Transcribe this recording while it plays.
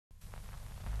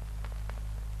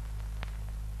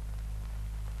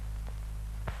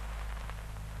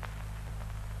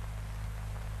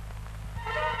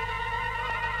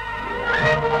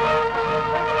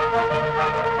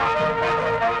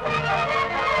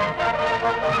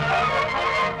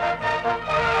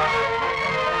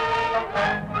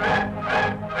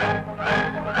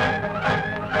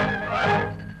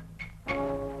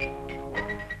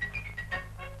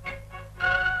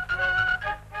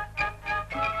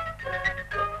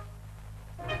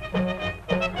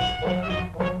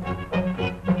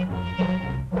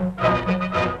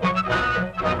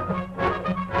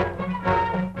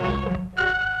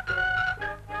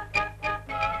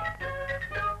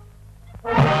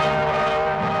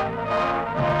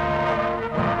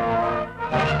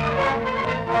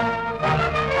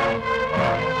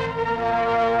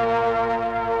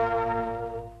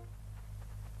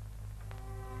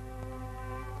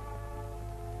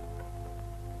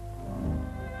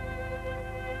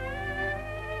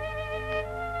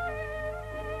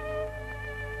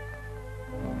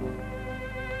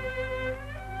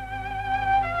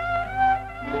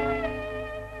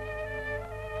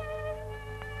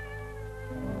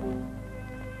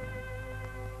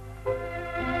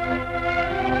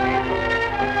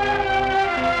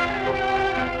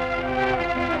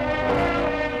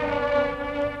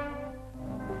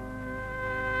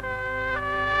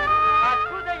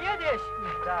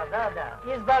Да.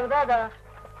 Из Багдада.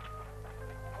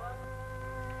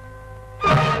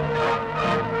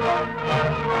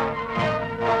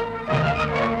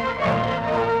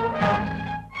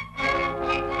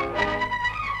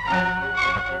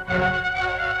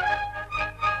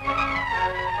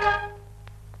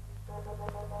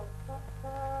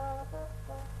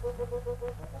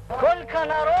 Сколько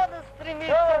народу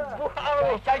стремится в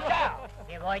Бухару.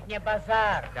 Сегодня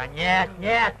базар. Да нет.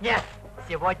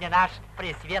 Сегодня наш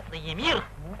пресветлый эмир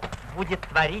будет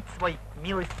творить свой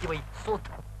милостивый суд.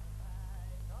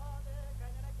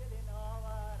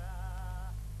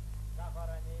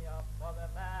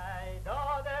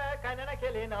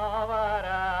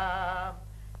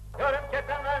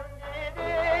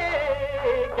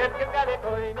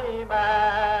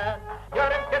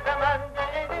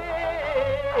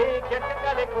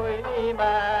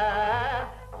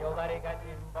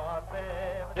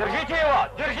 Держите его,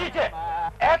 держите!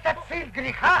 Это цель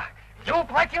греха! Не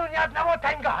уплатил ни одного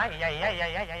танга!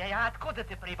 Ай-яй-яй-яй-яй-яй, откуда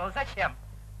ты прибыл? Зачем?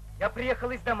 Я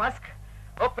приехал из Дамаска.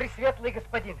 О, пресветлый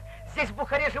господин, здесь в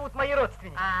Бухаре живут мои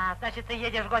родственники. А, значит, ты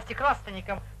едешь в гости к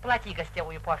родственникам, плати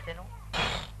гостевую пошлину.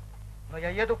 Но я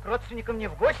еду к родственникам не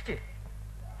в гости,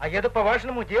 а еду по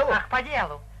важному делу. Ах, по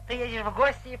делу. Ты едешь в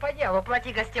гости и по делу.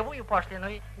 Плати гостевую пошлину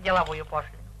и деловую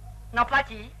пошлину. Но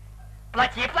плати.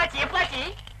 Плати.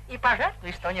 И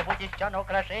пожертвуй что-нибудь еще на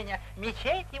украшение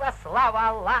мечети во славу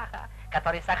Аллаха,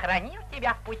 который сохранил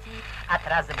тебя в пути от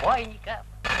разбойников.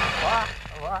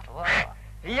 Во.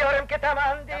 Юрмка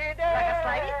таманди,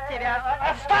 Благословит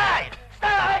тебя. Стой!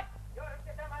 Стой!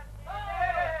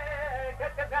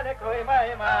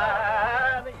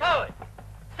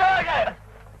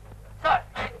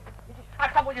 А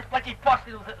кто будет платить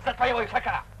пошлину за твоего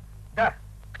ишака? Да.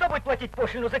 Кто будет платить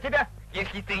пошлину за тебя?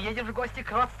 Если ты едешь в гости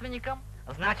к родственникам,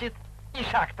 значит,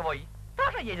 ишак твой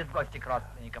тоже едет в гости к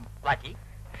родственникам. Плати.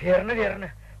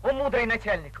 Верно. О, мудрый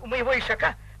начальник, у моего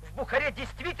ишака в Бухаре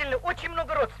действительно очень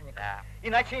много родственников. Да.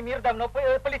 Иначе эмир давно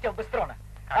полетел бы с трона.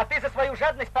 А ты за свою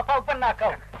жадность попал бы на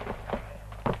кол.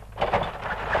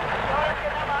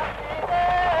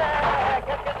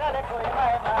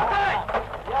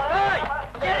 Стой!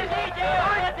 Держите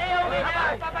его, ты у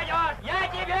меня попадешь! Я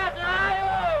тебя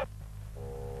знаю!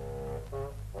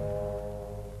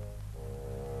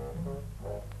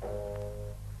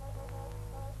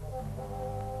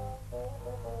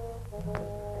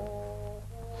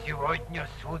 Сегодня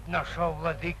суд нашел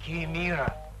владыки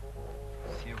эмира.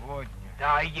 Сегодня?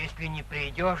 Да, если не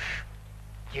придешь,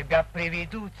 тебя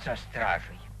приведут со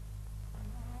стражей.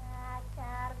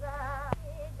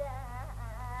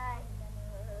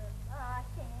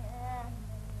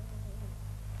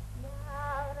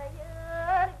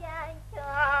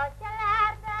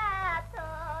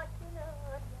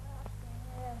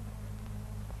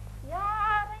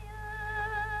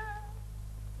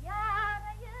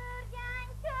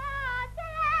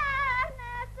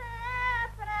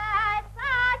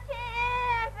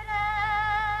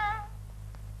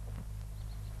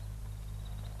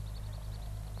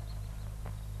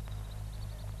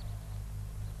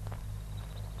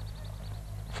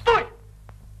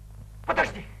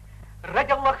 Подожди!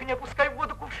 Ради Аллаха, не опускай в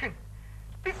воду кувшин.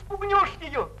 Ты спугнешь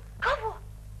ее. Кого?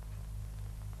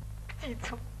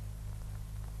 Птицу.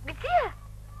 Где?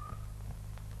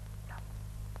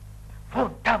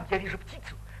 Вон там я вижу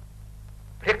птицу.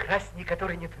 Прекрасней,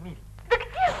 которой нет в мире. Да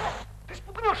где же? Ты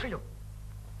спугнешь ее.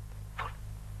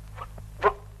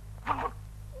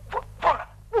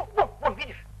 Вон,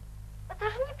 видишь? Это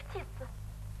же не птица,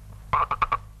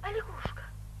 а лягушка.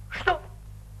 Что?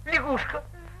 Лягушка?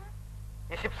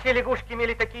 Если бы все лягушки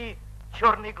имели такие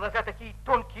черные глаза, такие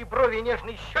тонкие брови и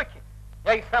нежные щеки,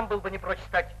 я и сам был бы не прочь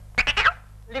стать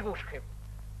лягушкой.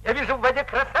 Я вижу в воде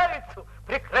красавицу,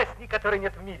 прекрасней, которой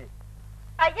нет в мире.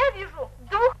 А я вижу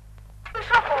двух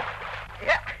ишаков.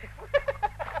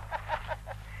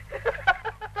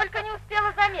 Только не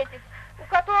успела заметить, у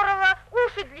которого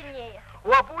уши длиннее.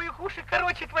 У обоих уши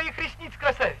короче твоих ресниц,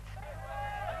 красавица.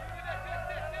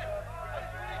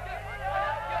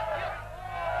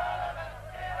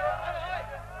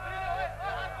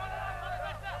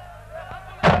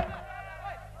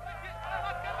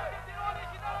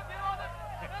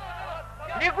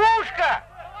 Лягушка!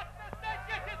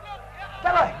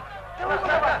 Давай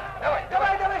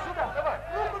сюда!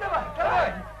 Руку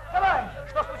давай!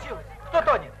 Что случилось? Кто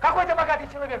тонет? Какой-то богатый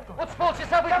человек тут. Вот с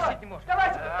полчаса вытащить не может.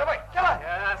 Давай сюда! Давай!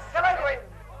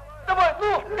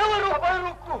 Давай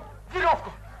руку!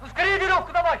 Веревку! Ну скорее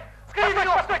веревку давай! Скорее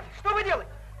веревку! Постойте! Что вы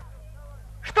делаете?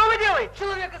 Что вы делаете?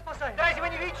 Человека спасаем! Да разве вы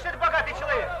не видите, что это богатый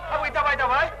человек? А вы давай!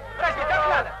 Разве так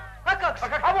надо? А как же?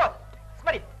 А вот!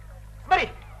 Смотри!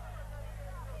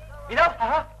 Видал? Понял?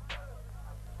 Ага.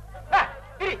 На,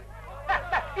 бери. На,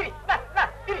 бери. На,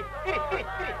 бери.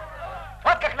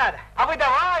 Вот как надо. А вы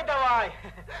давай.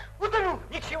 Утону.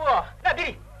 Ничего. На,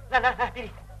 бери. На,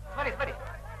 бери. Смотри. Смотри.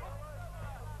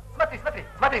 На,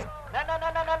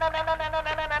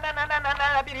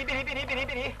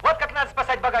 бери. Вот как надо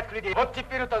спасать богатых людей. Вот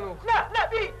теперь утонул. На,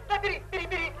 бери. На.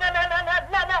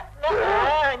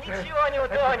 Ничего не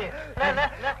утонет. На.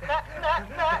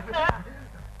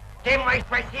 Ты мой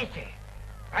спаситель.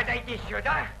 Подойди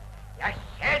сюда, я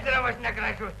щедро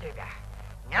вознагражу тебя.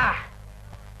 На.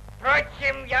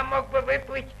 Впрочем, я мог бы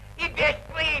выплыть и без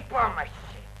твоей помощи.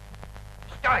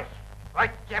 Стой, вот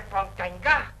тебе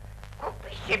полтаньга,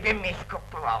 купи себе миску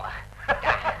плова.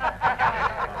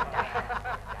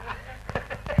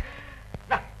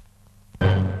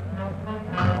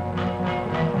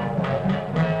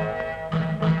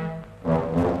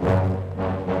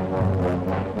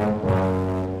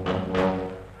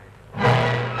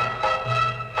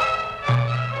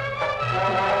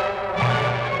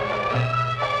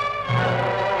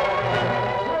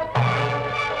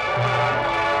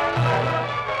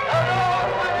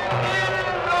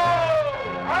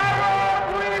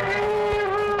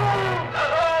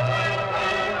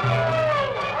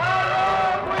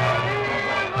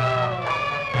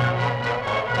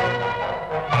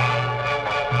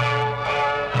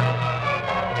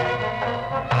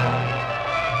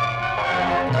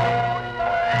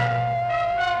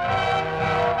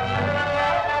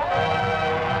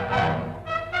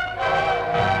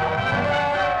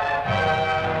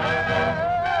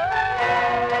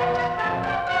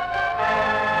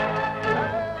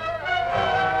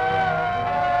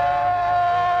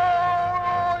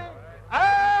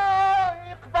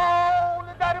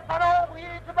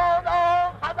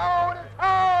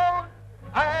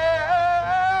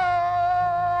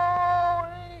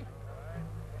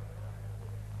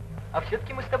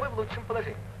 Все-таки мы с тобой в лучшем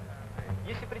положении.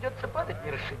 Если придется падать,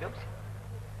 не расшибемся.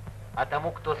 А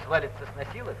тому, кто свалится с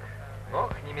носилок,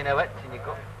 ох, не миновать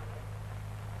синяков.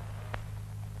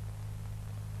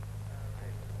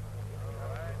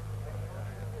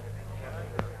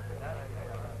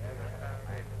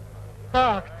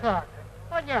 Так,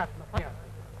 понятно.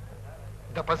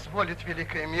 Да позволит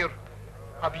великий мир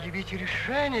объявить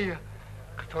решение,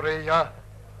 которое я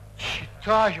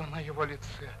читаю на его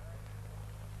лице.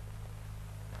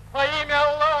 Во имя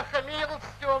Аллаха,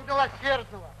 милостивого,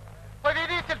 милосердного,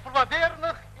 повелитель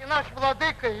правоверных и наш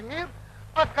владыка эмир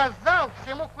оказал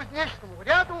всему кузнечному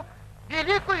ряду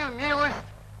великую милость,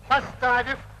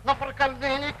 поставив на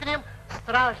прокормление к ним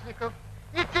стражников,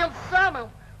 и тем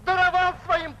самым даровал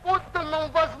своим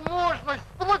подданным возможность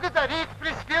благодарить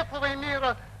Пресветлого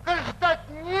эмира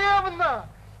каждодневно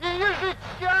и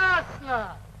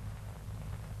ежечасно.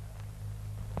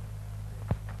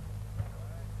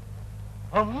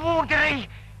 О, мудрый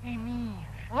эмир,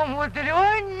 о,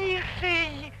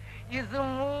 мудреннейший из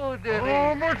мудрых.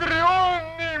 О,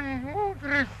 мудренный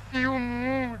мудростью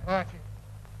мудрости.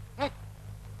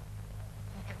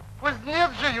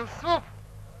 Кузнец же Юсуф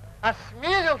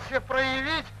осмелился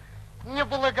проявить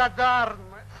неблагодарность.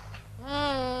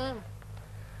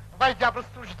 Войдя в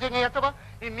рассуждение этого,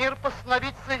 эмир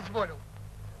постановить соизволил.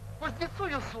 Кузнецу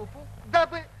Юсуфу,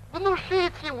 дабы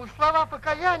внушить ему слова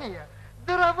покаяния,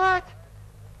 даровать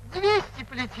 200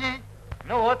 плетей.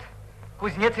 Ну вот,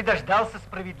 кузнец и дождался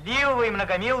справедливого и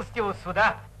многомилостивого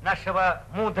суда нашего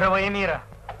мудрого эмира.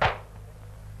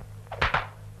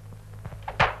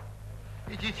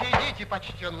 Идите,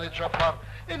 почтенный Джафар,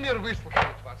 эмир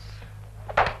выслушает вас.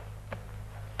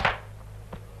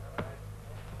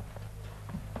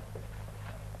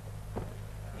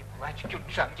 Не плачь,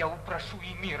 Кюнджан, я упрошу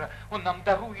эмира, он нам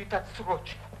дарует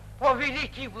отсрочку. О,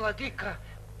 великий владыка,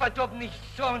 подобный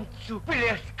солнцу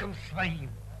блеском своим.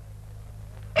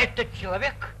 Этот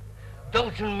человек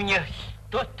должен мне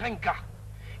 100 танга,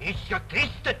 еще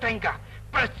 300 танга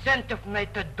процентов на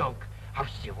этот долг, а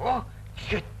всего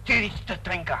 400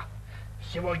 танга.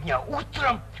 Сегодня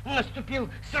утром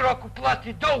наступил срок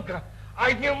уплаты долга, а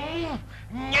ему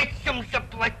нечем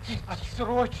заплатить.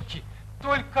 Отсрочки,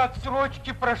 только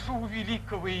отсрочки прошу у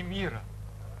великого эмира.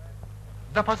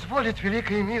 Да позволит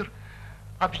великий эмир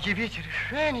объявить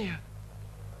решение,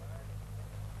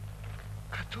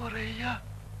 которое я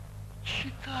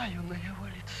читаю на его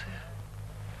лице.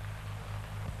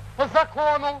 По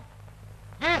закону,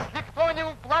 если кто не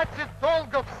уплатит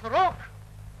долга в срок,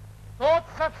 тот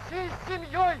со всей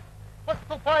семьей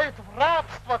поступает в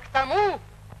рабство к тому,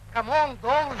 кому он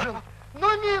должен.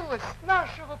 Но милость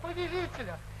нашего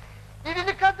повелителя и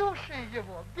великодушие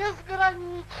его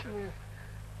безграничны.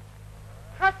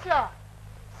 Хотя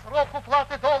срок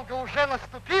уплаты долга уже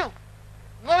наступил,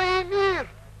 Но эмир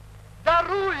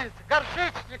дарует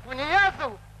горшечнику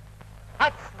Ниязову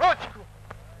отсрочку.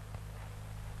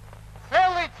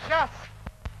 Целый час.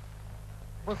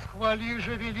 Восхвали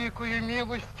же великую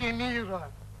милость эмира,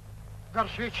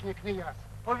 горшечник Нияз.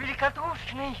 О,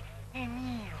 великодушный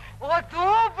эмир! О,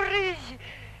 добрый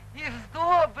из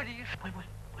добрых!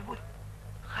 Буль-буль.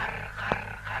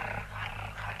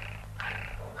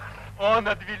 Он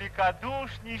над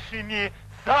великодушнейшими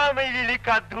самый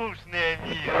великодушный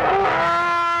эмир.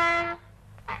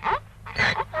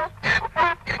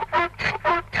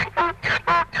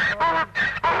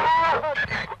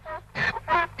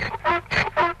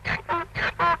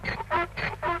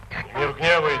 Эмир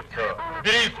гневается.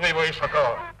 Бери своего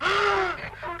ишака.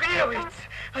 Гневается!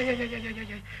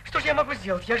 Ай-яй-яй-яй-яй-яй! Что же я могу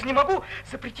сделать? Я же не могу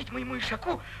запретить моему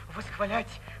ишаку восхвалять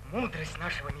мудрость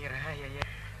нашего мира. Ай-яй-яй.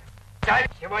 Царь,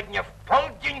 сегодня в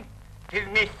полдень ты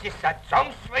вместе с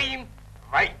отцом своим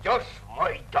войдешь в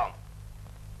мой дом.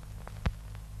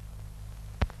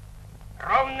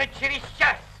 Ровно через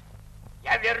час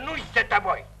я вернусь за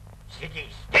тобой.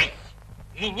 Сиди здесь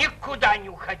и никуда не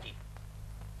уходи.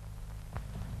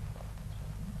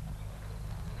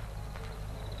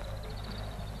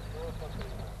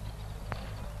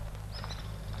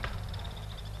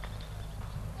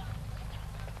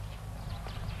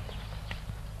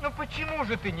 Ну почему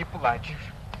же ты не плачешь?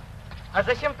 А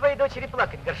зачем твоей дочери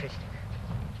плакать, горшечник?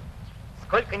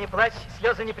 Сколько ни плачь,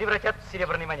 слезы не превратят в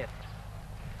серебряные монеты.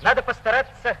 Надо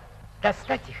постараться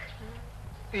достать их.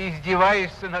 Ты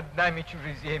издеваешься над нами,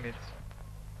 чужеземец.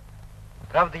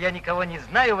 Правда, я никого не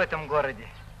знаю в этом городе,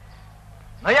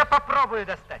 но я попробую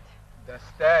достать.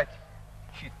 Достать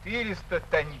 400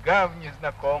 таньга в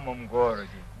незнакомом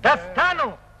городе.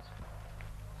 Достану!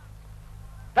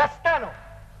 Достану!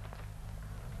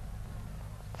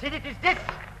 Сидите здесь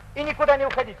и никуда не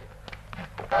уходите.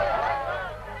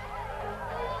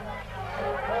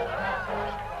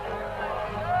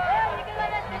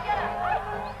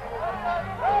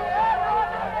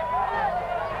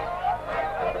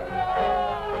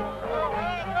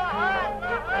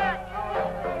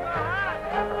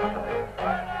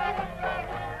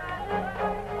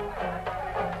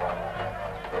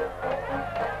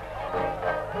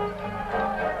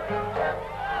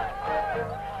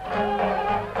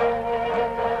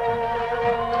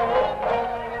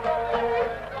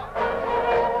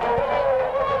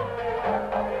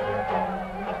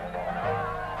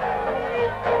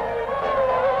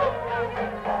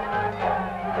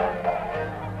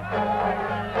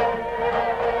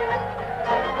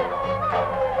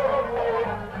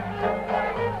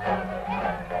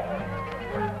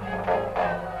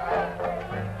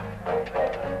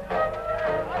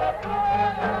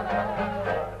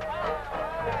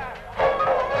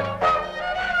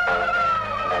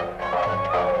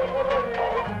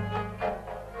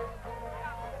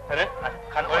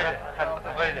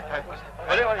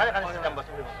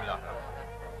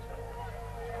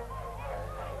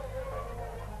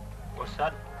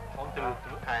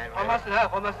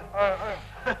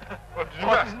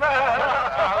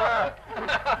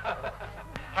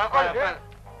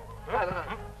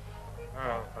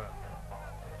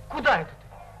 Куда это ты,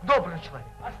 добрый человек?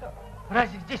 А что?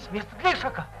 Разве здесь место для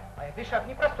ишака? А это ишак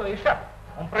непростой ишак.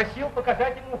 Он просил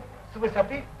показать ему с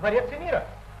высоты дворец эмира.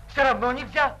 Все равно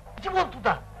нельзя. Иди вон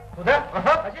туда. Туда?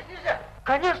 Ага. А здесь нельзя.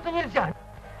 Конечно, нельзя.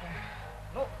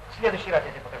 Ну, в следующий раз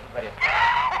я тебе покажу дворец.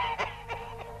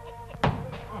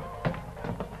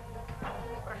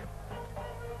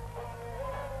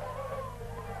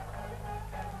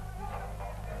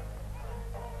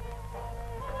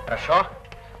 Хорошо,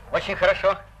 очень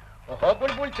хорошо. Ого,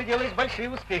 Буль-Буль, ты делаешь большие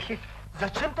успехи.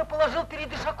 Зачем ты положил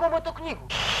перед ишаком эту книгу?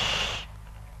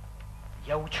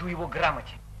 Я учу его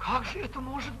грамоте. Как же это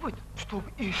может быть,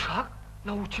 чтобы ишак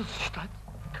научился читать?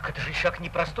 Так это же ишак не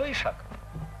простой ишак.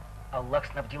 Аллах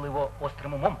снабдил его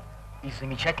острым умом и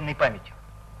замечательной памятью.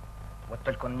 Вот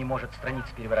только он не может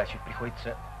страницы переворачивать,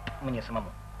 приходится мне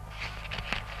самому.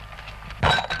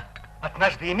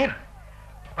 Однажды эмир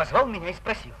позвал меня и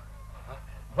спросил: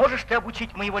 можешь ты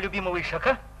обучить моего любимого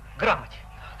ишака грамоте?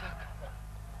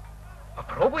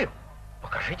 Попробую.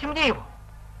 Покажите мне его.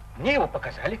 Мне его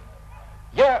показали.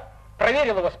 Я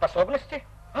проверил его способности.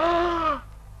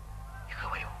 И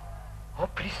говорю: о,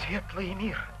 пресветлый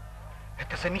эмир,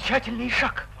 это замечательный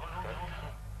ишак.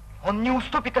 Он не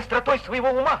уступит остротой своего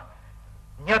ума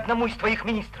ни одному из твоих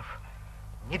министров,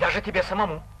 ни даже тебе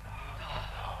самому.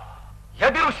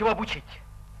 Я берусь его обучить.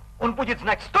 Он будет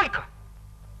знать столько,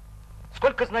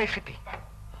 сколько знаешь и ты.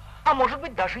 А может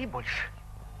быть, даже и больше.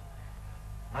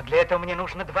 Но для этого мне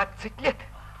нужно 20 лет.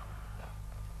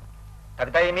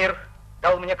 Тогда эмир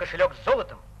дал мне кошелек с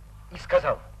золотом и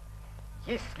сказал,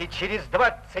 если через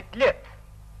 20 лет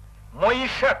мой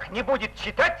ишак не будет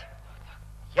читать,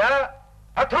 я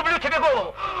отрублю тебе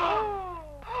голову.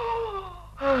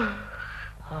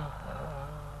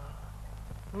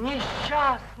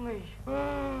 Несчастный.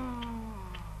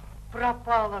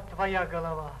 Пропала твоя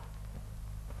голова.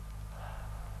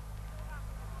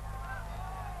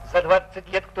 За 20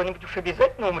 лет кто-нибудь уж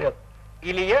обязательно умрет.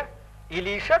 Или я,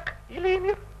 или ишак, или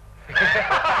эмир.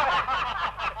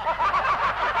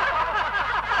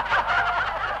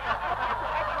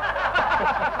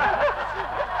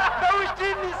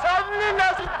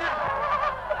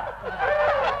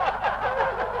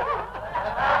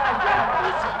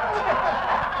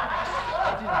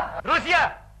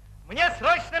 Друзья, мне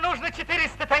срочно нужно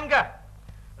 400 танга.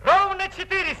 Ровно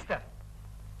 400.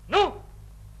 Ну,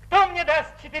 кто мне даст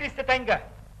 400 танга?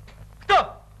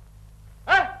 Кто?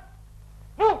 А?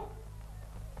 Ну,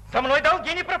 со мной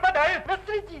долги не пропадают.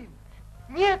 Насредин,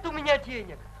 нет у меня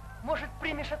денег. Может,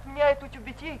 примешь от меня эту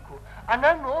тюбетейку?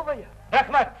 Она новая.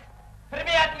 Рахмат,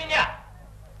 прими от меня.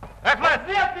 Рахмат,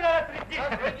 прими от меня, Насредин.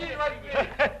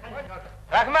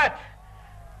 Рахмат,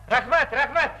 Рахмат,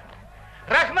 Рахмат,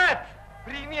 Рахмат,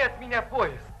 прими от меня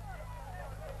пояс.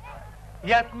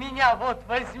 И от меня вот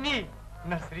возьми,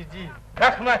 Насредин.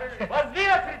 Рахмат, возьми,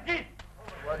 Насредин.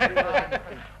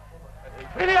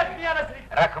 Прими от меня, Насредин.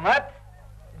 Рахмат,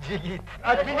 Джигит.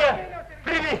 От меня,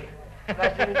 прими. И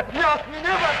от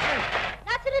меня возьми.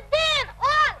 Насрудин,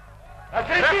 он!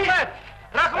 Рахмат,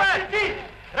 Рахмат,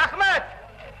 Рахмат,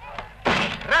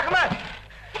 Рахмат,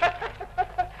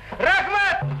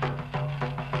 Рахмат.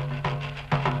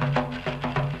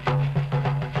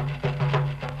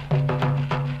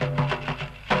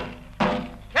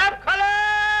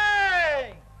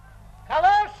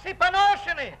 Калоши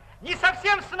поношены, не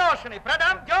совсем сношены,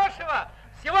 продам дешево,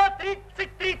 всего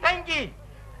 33 танги.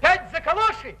 5 за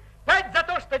калоши, 5 за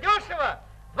то, что дешево,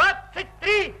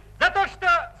 23 за то, что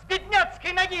с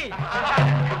бедняцкой ноги.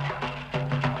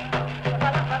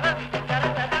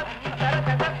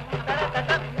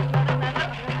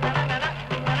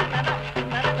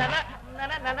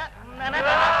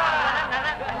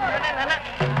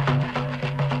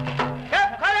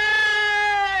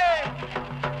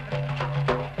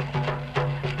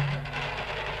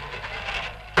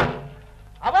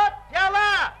 А вот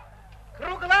пиала,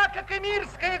 кругла, как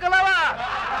эмирская голова.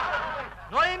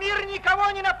 Но эмир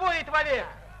никого не напоит вовек,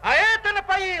 а это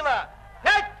напоило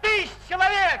 5000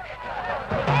 человек.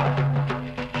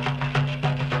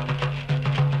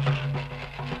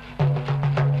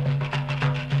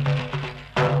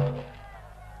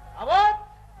 А вот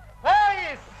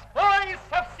пояс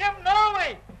совсем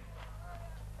новый.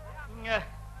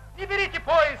 Не берите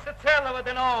пояса целого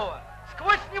да нового,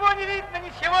 сквозь него не видно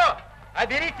ничего, а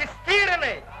берите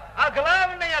стиранный, а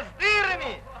главное с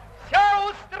дырами. Все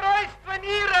устройство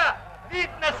мира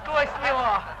видно сквозь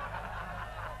него.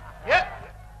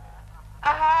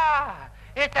 Ага,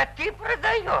 это ты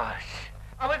продаешь.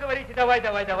 А вы говорите, давай,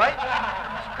 давай, давай.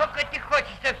 Сколько ты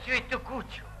хочешь за всю эту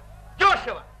кучу?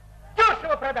 Дешево,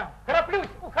 дешево продам. Тороплюсь,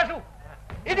 ухожу.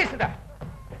 Иди сюда.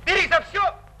 Бери за все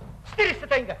 400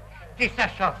 танга. Ты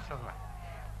сошел с ума.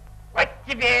 Вот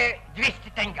тебе 200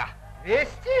 танга.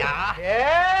 200? Да.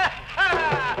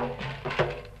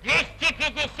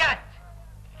 250.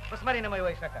 Посмотри на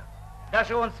моего ишака.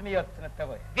 Даже он смеется над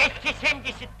тобой.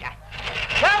 275.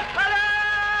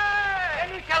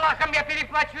 Клянусь Аллахом, я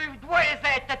переплачу и вдвое за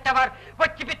этот товар.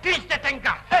 Вот тебе 300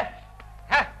 танга.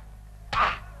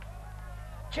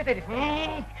 400.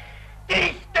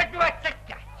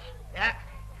 325.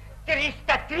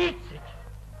 330.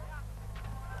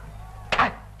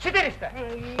 400.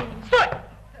 Стой!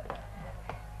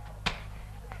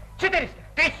 400.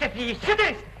 350.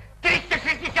 400.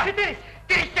 360. 400.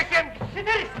 370.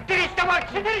 400.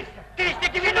 380. 400.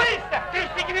 390.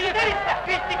 390.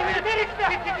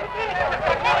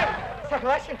 390.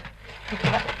 Согласен?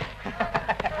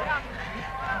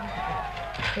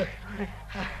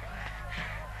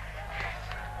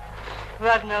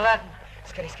 Ладно, ладно.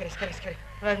 Скорей, скорей, скорей, скорей.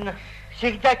 Ладно.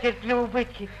 Всегда терплю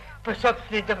убытки по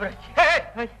собственной доброте.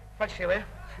 Эй! Фальшивая.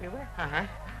 Фальшивая? Ага.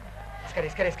 Скорей,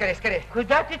 скорей, скорей, скорей.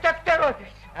 Куда ты так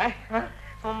торопишься? А?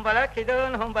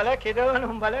 Хумбалакидон, хумбалакидон,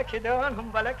 хумбалакидон,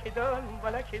 хумбалакидон,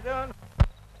 хумбалакидон.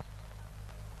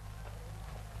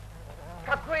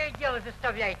 Какое дело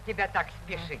заставляет тебя так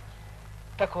спешить?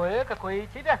 Такое, какое и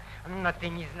тебя. Но ты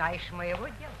не знаешь моего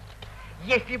дела.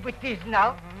 Если бы ты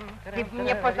знал, ты бы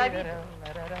мне позавидовал.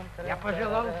 Я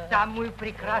пожелал самую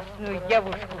прекрасную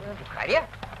девушку в Бухаре,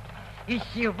 и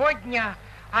сегодня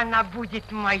она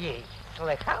будет моей.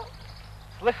 Слыхал?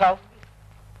 Слыхал.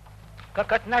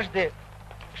 Как однажды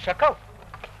шакал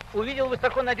увидел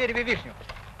высоко на дереве вишню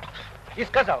и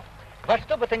сказал: во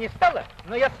что бы то ни стало,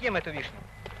 но я съем эту вишню.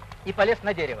 И полез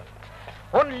на дерево.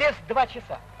 Он лез 2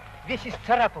 часа, весь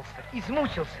исцарапался,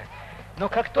 измучился. Но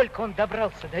как только он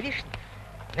добрался до вишни,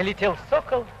 налетел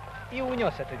сокол и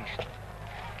унес эту вишню.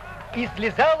 И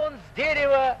слезал он с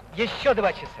дерева еще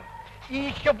 2 часа. И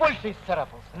еще больше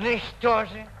исцарапался. Ну и что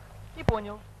же? И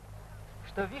понял,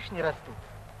 что вишни растут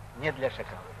не для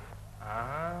шакалов.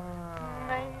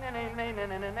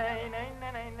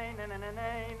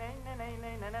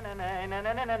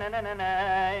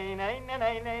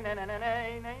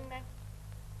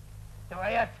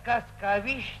 Твоя сказка о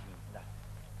вишне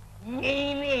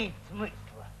не имеет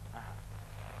смысла.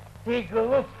 Ты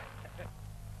глуп.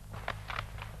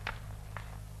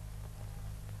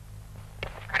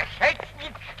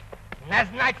 Горшечник,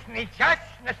 назначенный час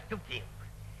наступил.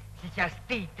 Сейчас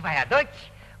ты и твоя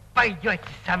дочь пойдете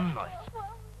со мной.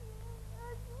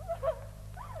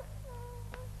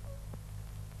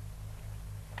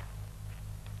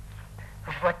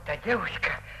 Вот та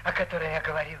девушка, о которой я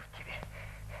говорил тебе.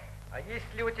 А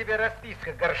есть ли у тебя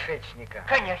расписка горшечника?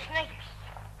 Конечно, есть.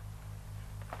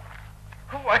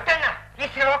 Вот она, и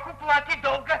срок уплаты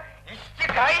долга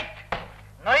истекает,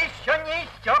 но еще не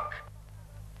истек.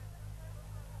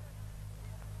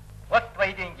 Вот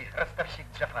твои деньги, ростовщик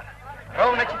Джафар.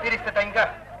 Ровно 400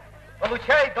 таньга.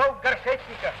 Получай долг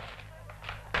горшечника.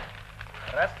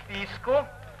 Расписку.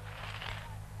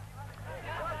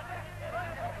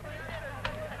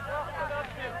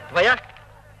 Твоя?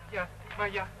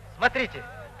 Моя. Смотрите.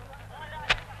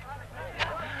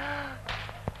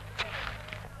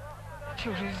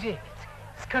 Чужеземец,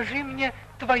 скажи мне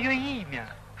твое имя,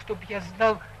 чтобы я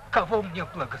знал, кого мне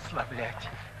благословлять.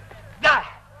 Да,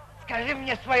 скажи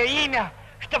мне свое имя,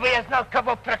 чтобы я знал,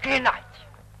 кого проклинать.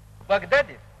 В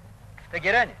Багдаде, в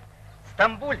Тегеране,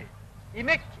 Стамбуле и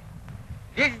Мекке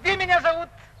везде меня зовут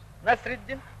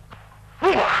Насрудин.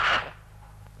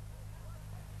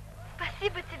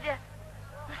 Спасибо тебе,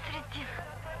 Насрудин.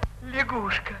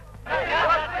 Лягушка.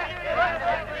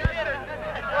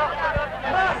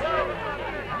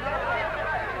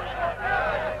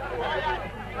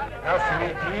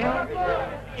 Насрудин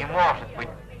не может быть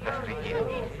Насрудин.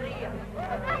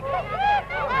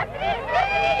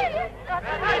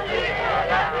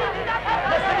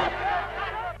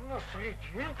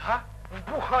 Насрудин? Да? В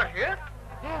Бухаре?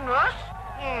 У нас?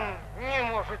 Не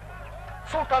может быть.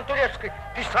 Султан турецкий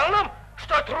писал нам,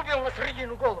 что отрубил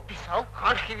Насрудину голову? Писал.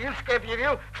 Хан Хивинский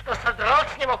объявил, что содрал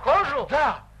с него кожу?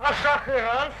 Да. А шах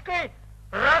Иранский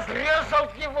разрезал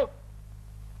его.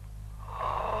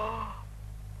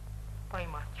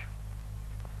 Поймать.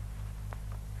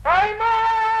 Поймать!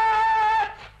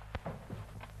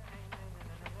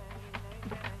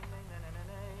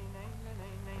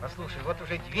 Послушай, вот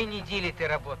уже 2 недели ты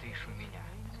работаешь у меня.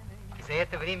 И за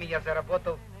это время я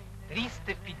заработал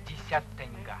 350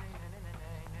 таньга.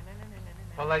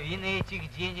 Половина этих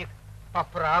денег по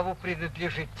праву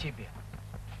принадлежит тебе.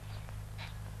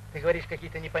 Ты говоришь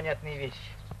какие-то непонятные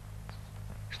вещи.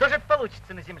 Что же это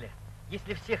получится на земле,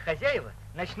 если все хозяева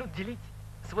начнут делить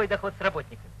свой доход с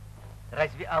работниками?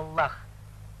 Разве Аллах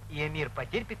и эмир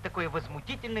потерпит такое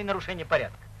возмутительное нарушение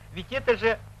порядка? Ведь это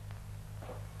же...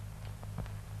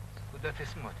 Куда ты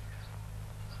смотришь?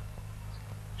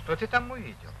 Что ты там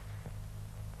увидел?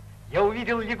 Я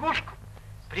увидел лягушку,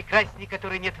 прекрасней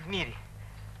которой нет в мире.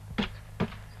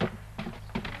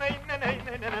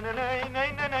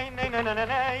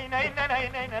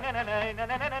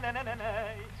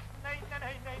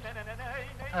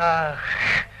 Ах,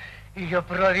 ее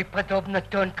брови подобно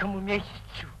тонкому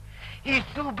месяцу, и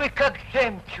зубы как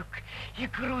жемчуг, и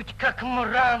грудь как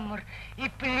мрамор, и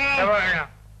плечи. Довольно.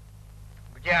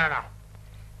 Где она?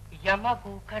 Я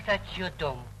могу указать ее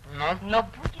дом. Ну? Но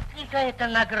будет ли за это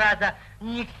награда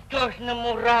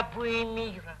ничтожному рабу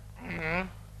эмира?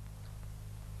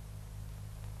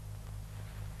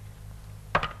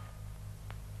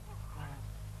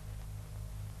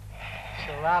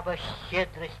 Слава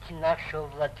щедрости нашего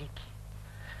владыки.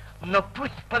 Но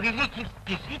пусть повелитель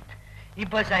спешит,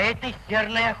 ибо за этой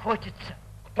серной охотится.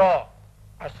 Кто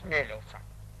осмелился?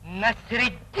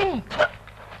 Насрудин.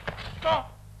 Что?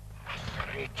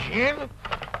 Насрудин?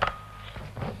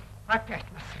 Опять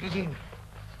Насрудин.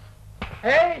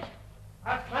 Эй,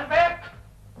 Арсланбек,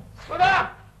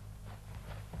 сюда!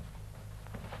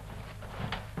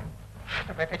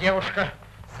 Чтобы эта девушка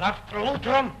завтра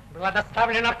утром была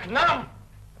доставлена к нам.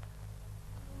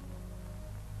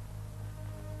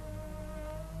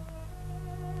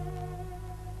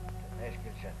 Знаешь,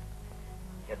 Гюльджан,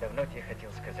 я давно тебе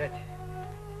хотел сказать,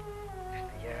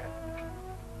 что я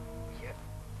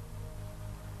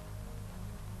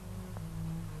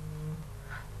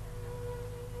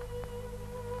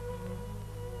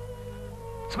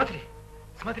Смотри,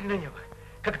 смотри на небо,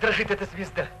 как дрожит эта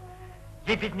звезда.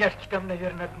 Ей, бедняжке, там,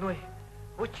 наверное, одной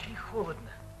очень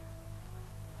холодно.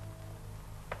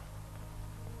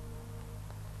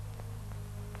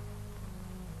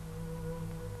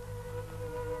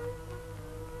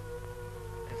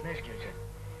 Ты знаешь, Гюльджан,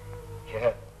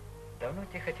 я давно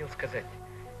тебе хотел сказать,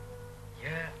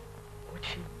 я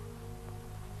очень...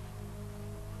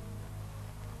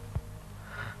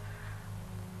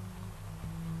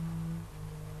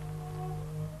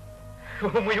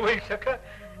 У моего ишака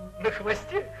на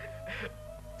хвосте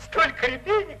столько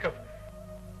репейников.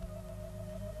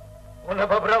 Он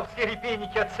обобрал все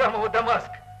репейники от самого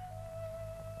Дамаска.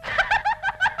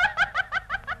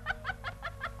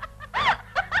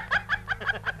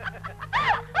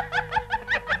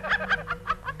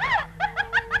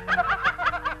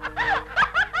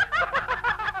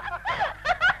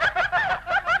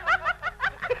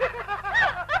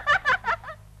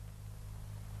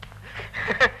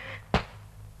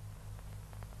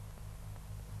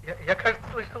 Я,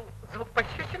 кажется, слышал звук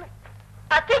пощечины.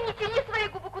 А ты не тяни свои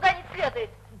губы куда не следует.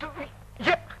 Да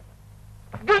я...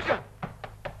 Гюльджан!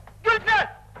 Гюльджан!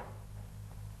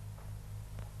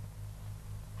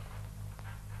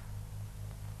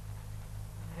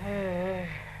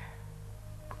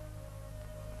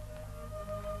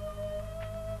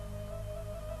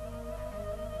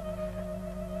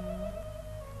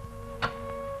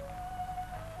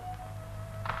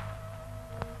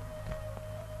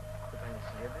 Куда не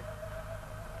следует?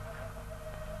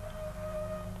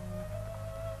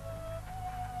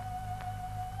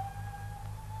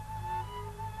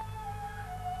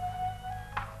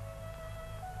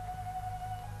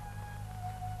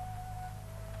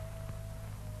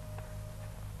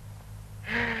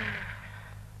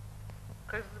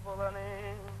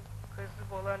 Kız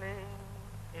bolanı,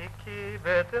 iki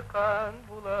beti kan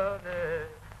buladı,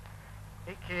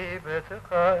 iki beti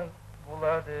kan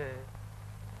buladı,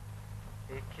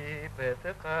 iki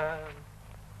beti kan.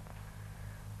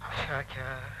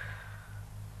 Шакя.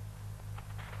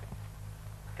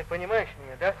 Ты понимаешь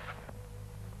меня, да?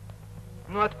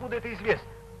 Ну откуда это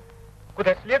известно?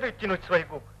 Куда следует тянуть свои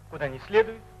губы, куда не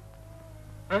следует?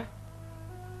 А?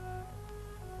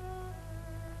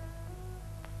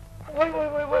 Ой.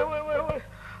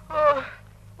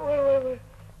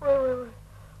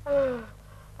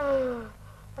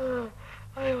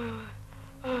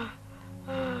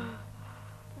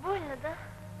 Больно, да?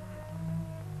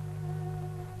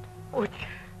 Очень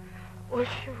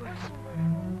больно.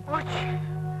 Очень.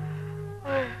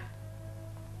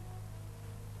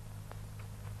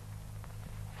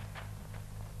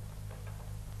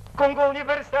 Kongol ni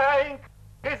versayn,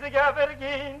 kızıya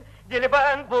vergin,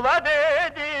 dilband buladı,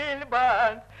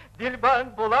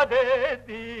 dilband buladı,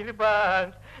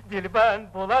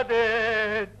 dilband buladı,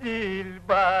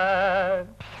 dilband.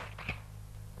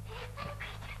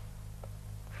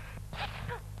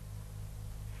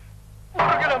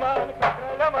 Vurgulama,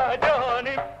 kakralama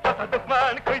canım, tasa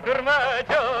düşman kıydırma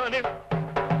canım.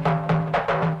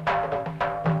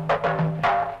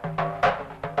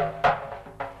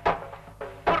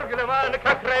 Vurgulama,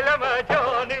 kakralama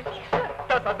canım,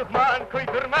 tasa düşman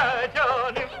kıydırma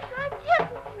canım.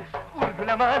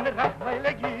 Vurgulama,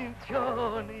 rahmayla git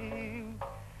canım.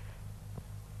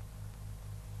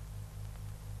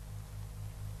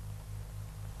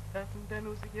 Senden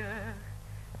uzak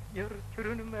yer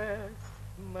görünmez,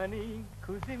 mani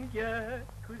kuzimga,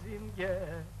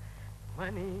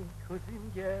 mani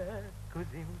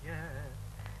kuzimga,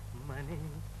 mani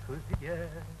kuzimga,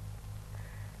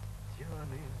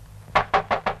 canım.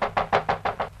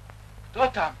 Кто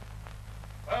там?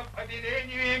 По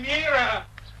повелению эмира,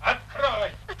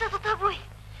 открой! Это за тобой.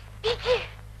 Беги.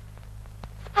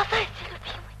 Спасайся,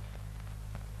 любимый.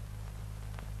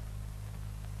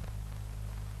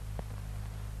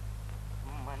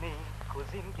 Mani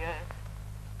kuzimga,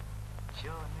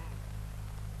 canım.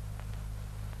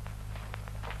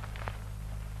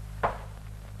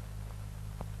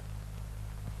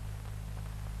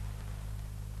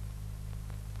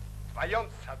 В твоем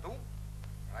саду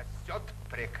растет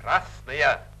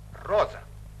прекрасная роза.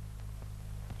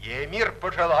 И эмир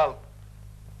пожелал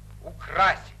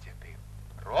украсить этой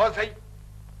розой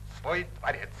свой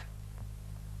дворец.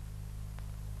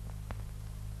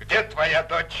 Где твоя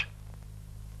дочь?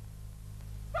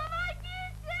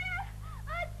 Помогите!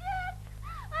 Отец!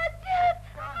 Отец!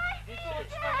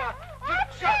 Помогите!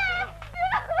 Отец!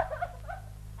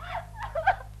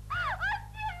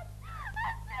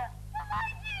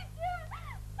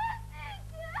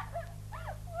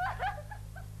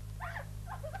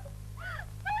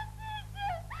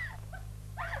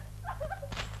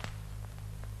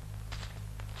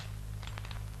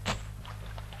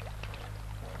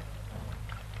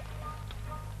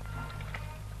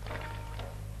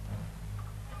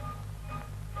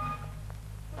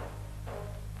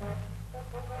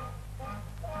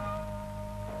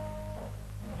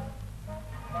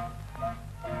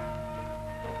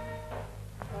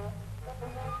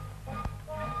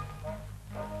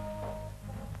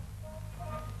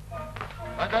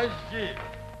 Подожди.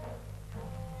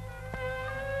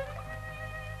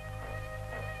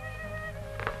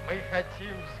 Мы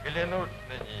хотим взглянуть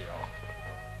на нее.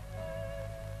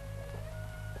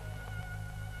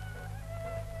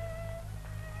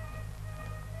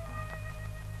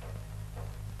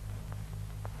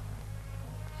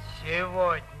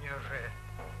 Сегодня же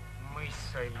мы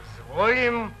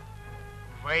соизволим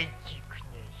войти к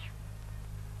ней.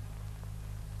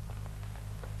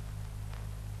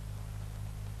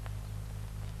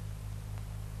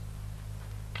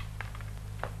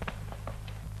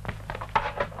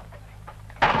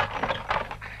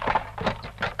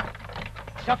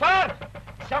 Сафар!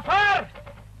 Сафар!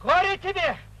 Горе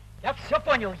тебе! Я все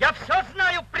понял, я все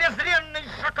знаю, презренный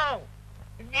шакал!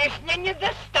 Вишня не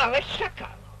досталась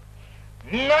шакалу,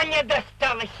 но не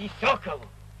досталось и соколу.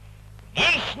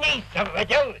 Вишней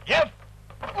завладел лев.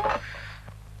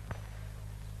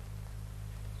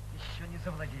 Еще не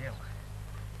завладел.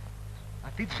 А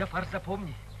ты, Джафар,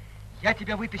 запомни, я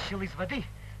тебя вытащил из воды,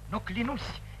 но клянусь,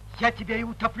 я тебя и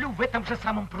утоплю в этом же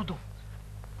самом пруду.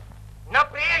 Но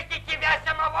прежде тебя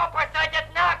самого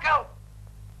посадят на кол.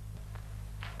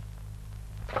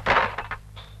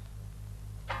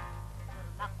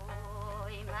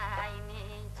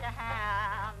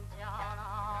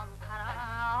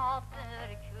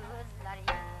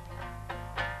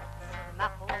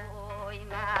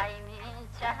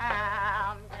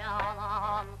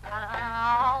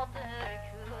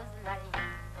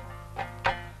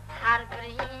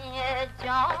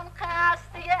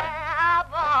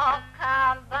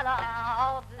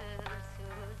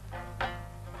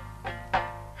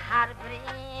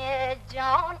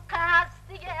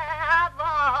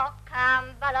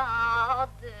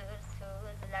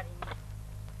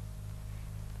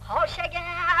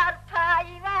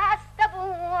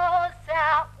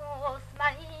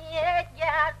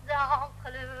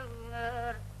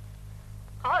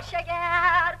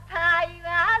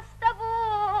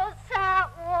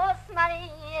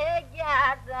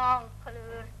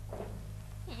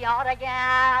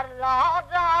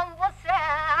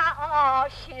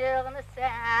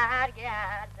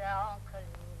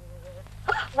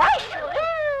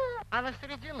 А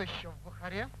Насрудин еще в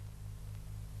Бухаре.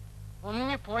 Он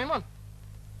не пойман.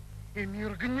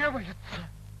 Эмир гневается.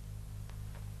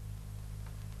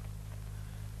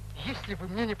 Если вы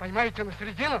мне не поймаете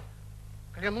Насрудина,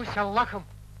 клянусь Аллахом,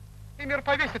 эмир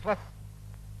повесит вас.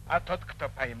 А тот, кто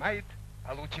поймает,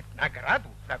 получит награду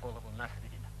за голову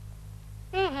Насрудина.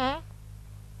 Угу.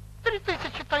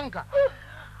 3000 танга.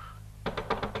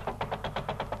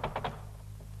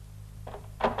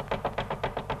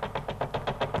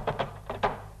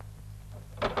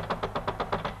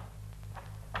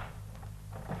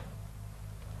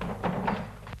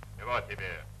 Чего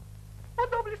тебе? О,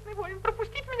 доблестный воин,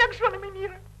 пропустить меня к женам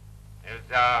эмира.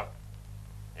 Нельзя.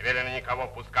 Не велено никого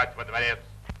пускать во дворец.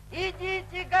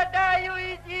 Идите, гадаю,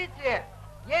 идите.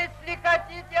 Если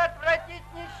хотите отвратить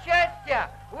несчастье,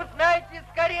 узнайте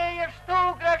скорее,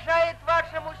 что угрожает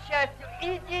вашему счастью.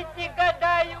 Идите,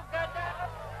 гадаю, гадаю.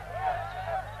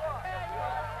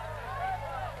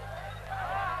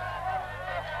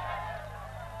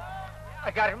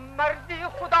 Agar mardi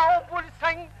Xudo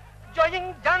bo'lsang,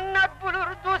 joying jannat bo'lur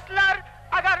do'stlar.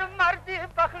 Agar mardi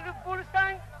baxil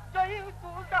bo'lsang, joying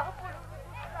do'zax bo'lur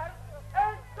do'stlar.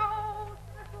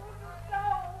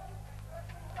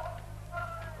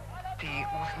 Ты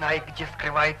узнай, где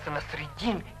скрывается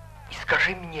Насрудин, и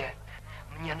скажи мне.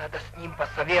 Мне надо с ним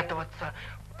посоветоваться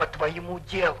по твоему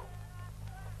делу.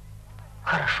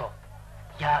 Хорошо,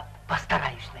 я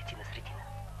постараюсь найти Насрудина.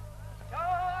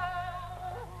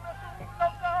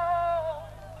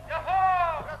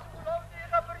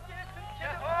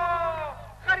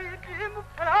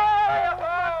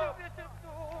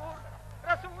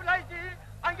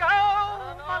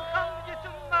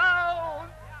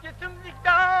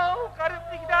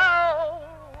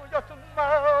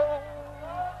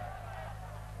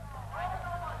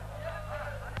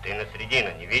 Ты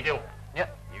Насрудина не видел? Нет,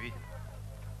 не видел.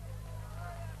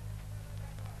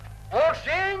 О,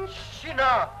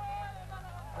 женщина!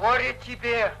 Горе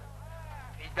тебе!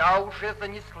 Беда уже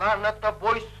занесла над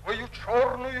тобой свою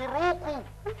черную руку.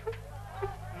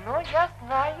 Но я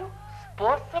знаю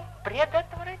способ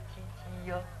предотвратить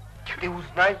ее. Ты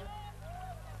узнай,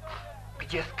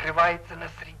 где скрывается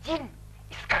Насрудин,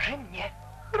 и скажи мне.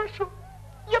 Хорошо,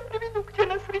 я приведу к тебе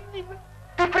Насрудина.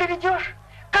 Ты приведешь?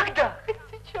 Когда? Хоть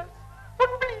сейчас.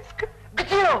 Он близко.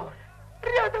 Где он?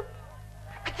 Рядом.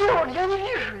 Где он? Я не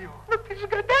вижу его. Но ты же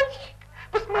гадальщик.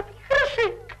 Посмотри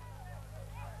хорошенько.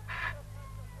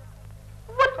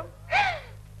 Вот он.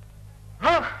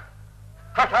 Ну,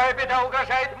 какая беда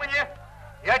угрожает мне?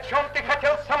 И о чем ты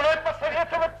хотел со мной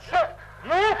посоветоваться?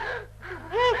 Ну?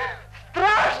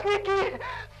 Стражники!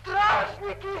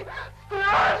 Стражники!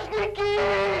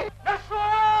 Стражники!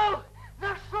 Нашел!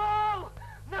 Нашел!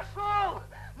 Нашел!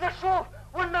 Нашел!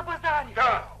 Он на базаре!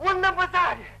 Да! Он на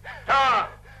базаре! Да!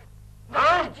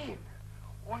 Насрудин!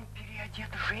 Он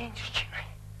переодет женщиной.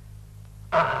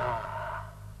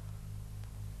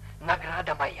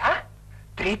 Награда моя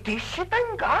 3000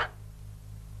 танга.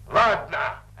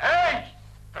 Ладно. Эй,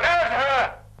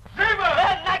 стража! Живо!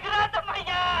 Награда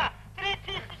моя!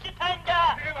 3000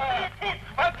 танга! Живо!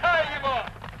 Хватай его!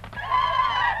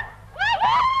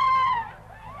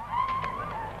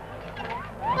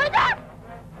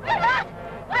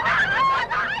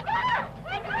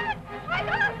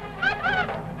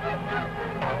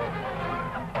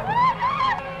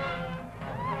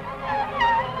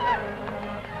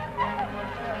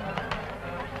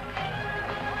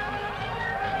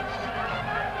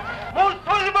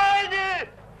 Мусульмане,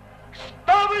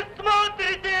 что вы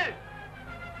смотрите?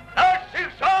 Наших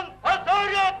жен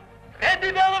позорят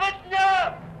среди белого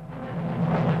дня!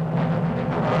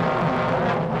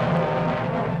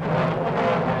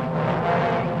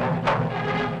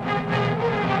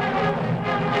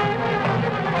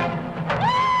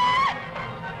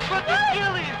 Что ты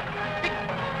делаешь? Ты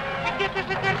где ты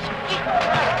задержишь?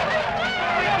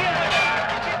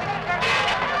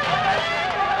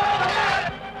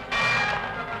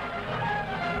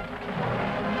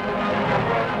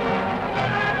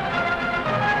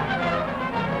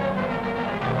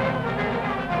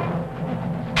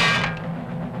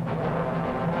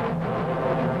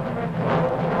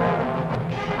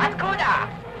 Откуда?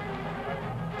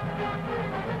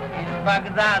 Из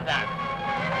Багдада.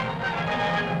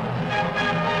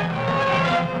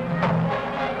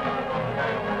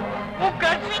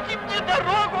 Укажите мне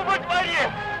дорогу во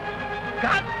дворец!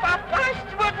 Как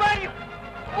попасть во дворец?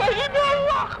 Во имя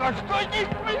Аллаха, что здесь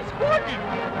происходит?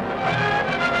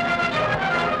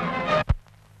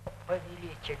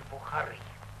 Повелитель Бухары.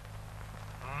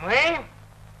 Мы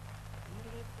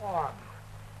или он?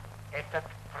 Этот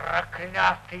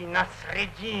проклятый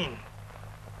Насрудин,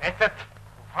 этот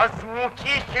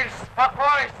возмутитель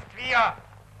спокойствия.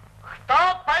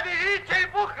 Кто повелитель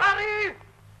Бухары?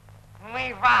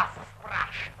 Мы вас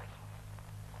спрашиваем.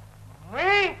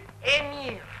 Мы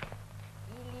эмир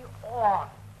или он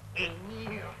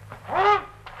эмир?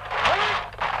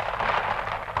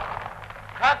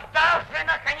 Когда же,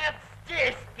 наконец,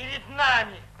 здесь, перед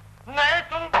нами, на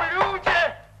этом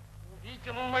блюде,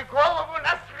 увидим мы голову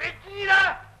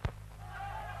Насрудина?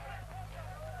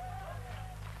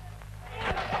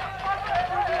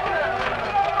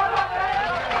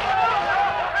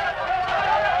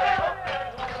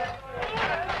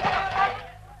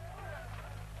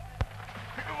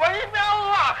 Во имя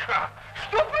Аллаха!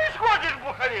 Что происходит в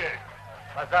Бухаре?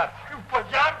 Базар.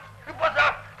 Базар,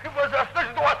 базар, базар. Что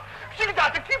же у вас всегда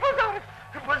такие базары?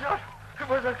 Базар,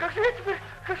 базар. Как же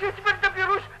я теперь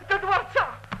доберусь до дворца?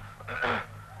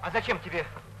 А зачем тебе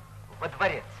во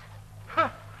дворец?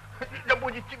 Да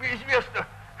будет тебе известно,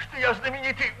 что я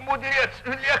знаменитый мудрец,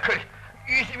 лекарь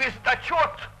и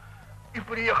звездочет, и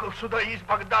приехал сюда из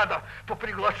Багдада по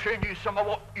приглашению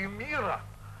самого эмира.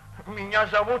 Меня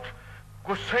зовут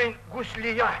Гусейн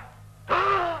Гуслия.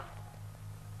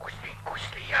 Гусейн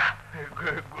Гуслия?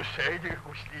 Гусейн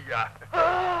Гуслия.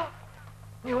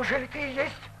 Неужели ты и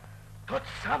есть тот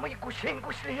самый Гусейн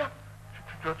Гуслия?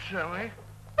 Тот самый?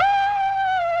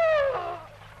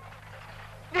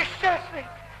 Несчастный!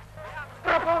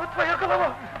 Пропала твоя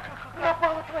голова!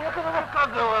 Пропала твоя голова!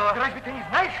 Как голова? Разве ты не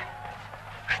знаешь,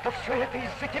 что все это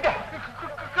из-за тебя?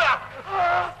 Как?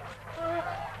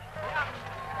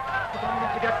 Куда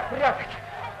мне тебя спрятать?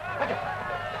 Пойдем.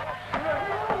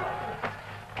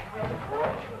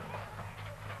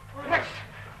 Прячь!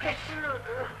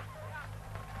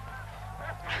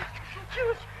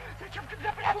 Зачем ты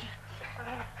меня прячешь?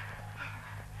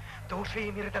 До ушей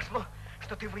эмира дошло,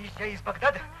 что ты, выезжая из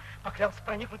Багдада, поклялся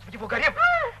проникнуть в его гарем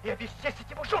и обесчестить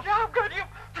его жен. Я в гарем?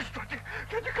 Ты что,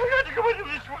 я никогда не говорил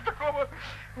ничего такого.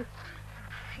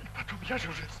 И потом, я же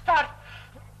уже стар.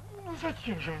 Ну,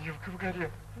 зачем же мне в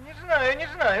гарем? Не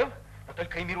знаю. Но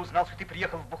только эмир узнал, что ты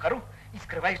приехал в Бухару и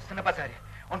скрываешься на базаре.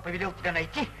 Он повелел тебя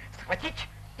найти, схватить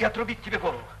и отрубить тебе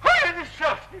голову. Ой, я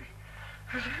несчастный.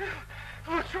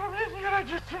 Лучше бы мне не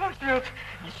родиться на свет.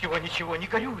 Ничего, не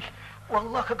горюй. У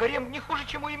Аллаха гарем не хуже,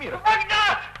 чем у эмира.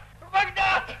 Багдад!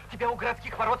 Багдад! Тебя у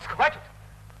городских ворот схватят,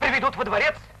 приведут во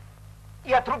дворец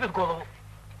и отрубят голову.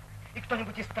 И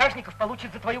кто-нибудь из стражников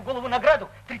получит за твою голову награду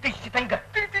 3000 танга.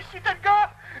 3000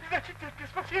 танга? Значит, нет мне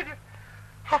спасения.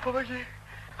 Помоги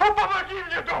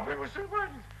мне, добрый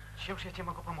мусульманин. Чем же я тебе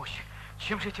могу помочь?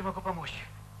 Чем же я тебе могу помочь?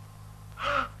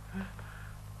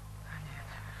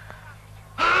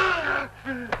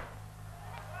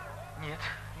 Нет,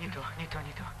 не то, не то,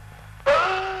 не то.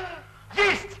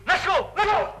 Есть! Нашел!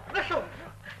 Нашел! Нашел!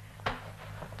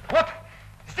 Вот,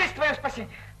 здесь твое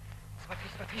спасение. Смотри,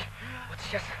 смотри. Вот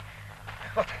сейчас.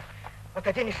 Вот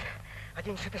оденешь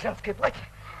это женское платье.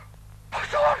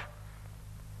 Пожар!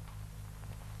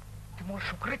 Ты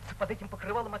можешь укрыться под этим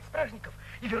покрывалом от стражников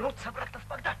и вернуться обратно в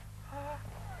Багдад.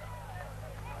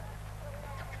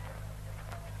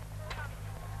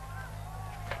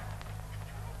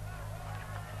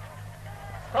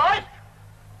 Стой!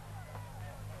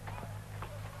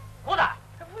 Куда?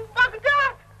 В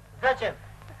Багдад! Зачем?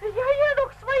 Я еду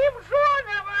к своим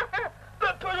женам.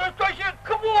 То есть к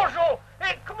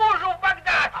мужу в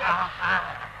Багдад.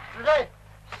 Стой!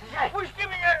 Пусти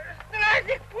меня,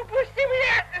 стражник, пусти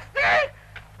меня, стражник!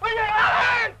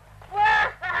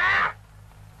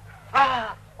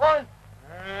 Он?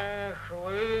 Эх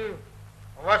вы,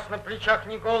 у вас на плечах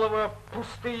не головы, а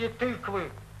пустые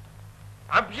тыквы.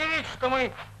 Объявить, что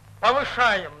мы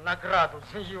повышаем награду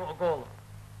за его голову.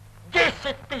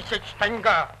 10 000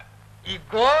 таньга. И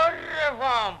горе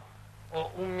вам,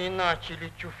 о уминатели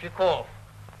тюфяков,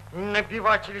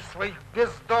 набиватели своих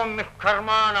бездонных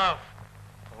карманов.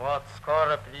 Вот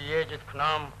скоро приедет к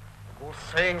нам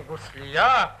Гусейн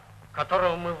Гуслия,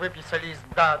 которого мы выписали из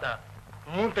Багдада.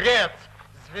 Мудрец,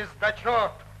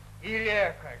 звездочет и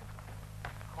лекарь.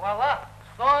 Хвала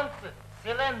солнце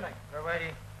вселенной,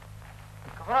 говори.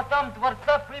 К вратам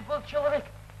дворца прибыл человек,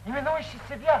 именующий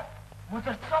себя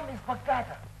мудрецом из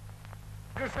Багдада.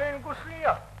 Гусейн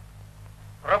Гуслия.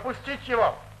 Пропустить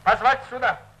его, позвать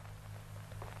сюда.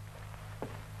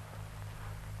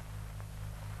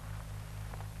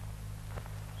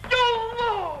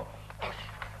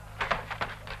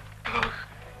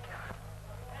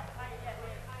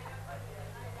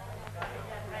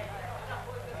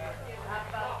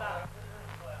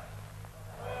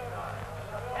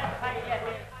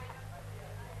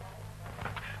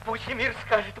 Пусть эмир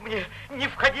скажет мне, не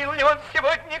входил ли он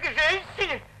сегодня к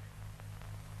женщине.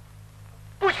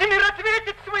 Пусть эмир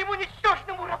ответит своему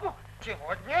ничтожному рабу.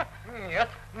 Сегодня? Нет,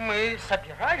 мы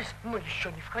собирались, мы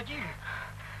еще не входили.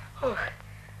 Ох,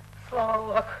 слава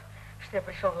Аллаху, что я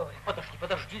пришел вовремя.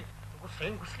 Подожди,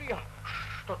 Гусейн Гуслия,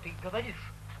 что ты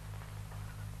говоришь?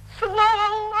 Слава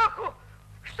Аллаху,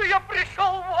 что я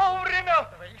пришел вовремя.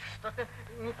 Говоришь что-то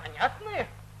непонятное?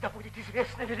 Да будет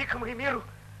известно великому эмиру,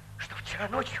 что вчера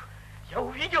ночью я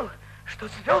увидел, что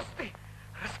звезды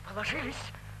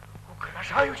расположились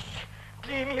угрожающе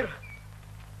для эмира.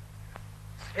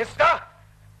 Звезда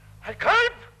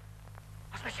Аль-Кальб,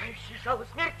 означающая жалу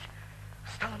смерть,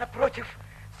 стала напротив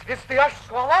звезды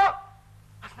Аш-Шуала,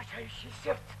 означающей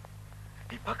сердце.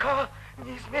 И пока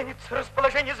не изменится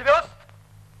расположение звезд,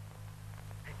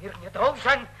 эмир не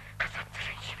должен касаться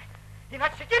женщины,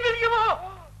 иначе гибель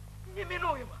его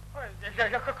неминуема.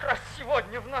 Я как раз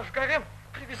сегодня в наш гарем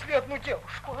привезли одну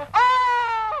девушку.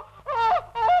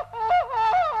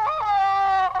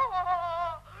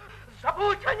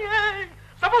 Забудь о ней!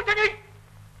 Забудь о ней!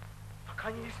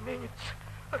 Пока не изменится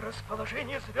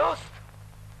расположение звезд,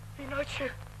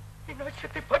 иначе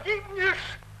ты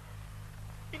погибнешь,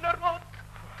 и народ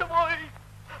твой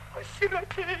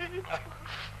осиротеет.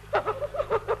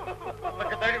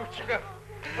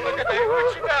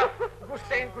 Благодарю тебя,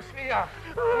 Гусейн Гуслия.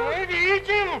 Мы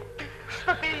видим,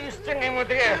 что ты истинный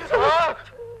мудрец. Вот,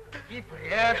 и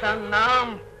предан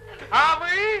нам. А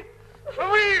вы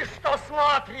что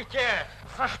смотрите?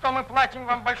 За что мы платим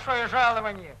вам большое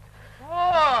жалование?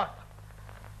 Вот,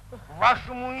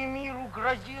 вашему эмиру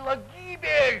грозила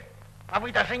гибель, а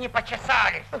вы даже не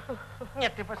почесались.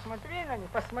 Нет, ты посмотри на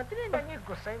них,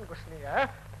 Гусейн Гуслия, а?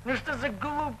 Ну что за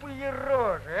глупые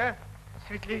рожи, а?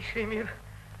 Светлейший эмир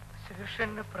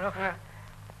совершенно прав.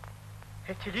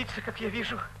 Эти лица, как я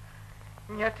вижу,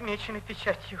 не отмечены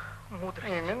печатью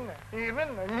мудрости.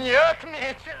 Именно, не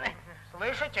отмечены.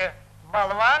 Слышите,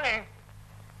 болваны?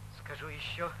 Скажу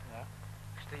еще,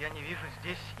 что я не вижу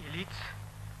здесь и лиц,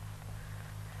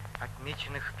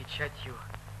 отмеченных печатью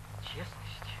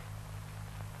честности.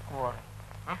 Воры.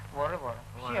 Воры.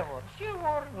 Все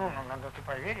воры. Ну, ты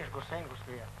поверишь, Гусейн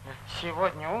Гуслия.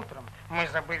 Сегодня утром мы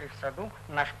забыли в саду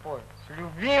наш пояс.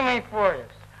 Любимый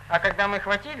пояс. А когда мы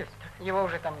хватились, его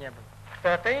уже там не было.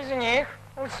 Кто-то из них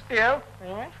успел,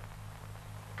 понимаешь?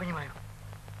 Понимаю.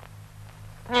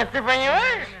 Нет, ты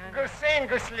понимаешь, Гусейн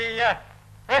Гуслия?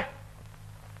 А?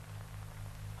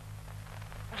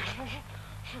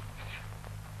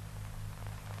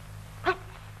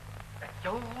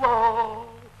 Аллах!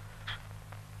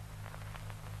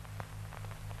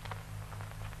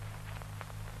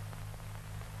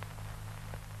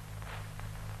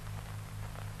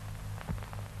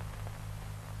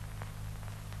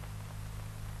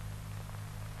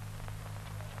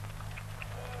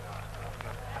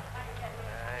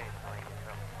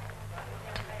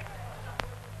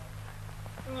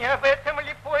 об этом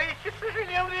ли поясе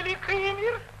сожалел великий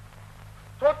эмир?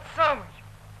 Тот самый,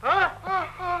 а?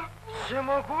 Ага,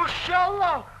 всемогущий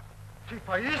Аллах, ты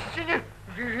поистине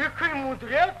великий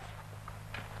мудрец.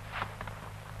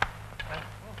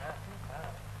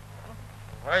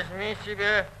 Возьми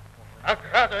себе в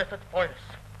награду этот пояс.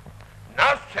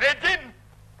 Насредин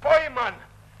пойман.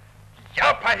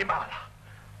 Я поймала.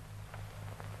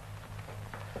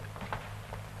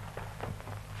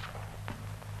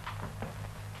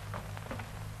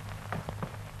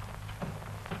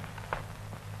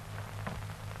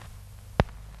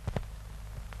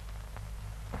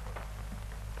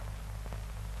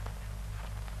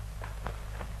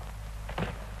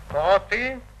 Кто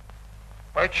ты?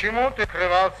 Почему ты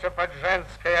скрывался под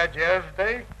женской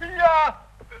одеждой? Я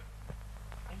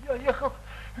ехал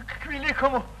к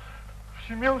великому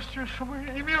всемилостивейшему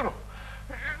эмиру,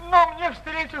 но мне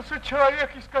встретился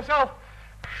человек и сказал,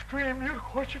 что эмир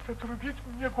хочет отрубить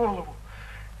мне голову.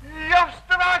 И я в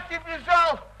страхе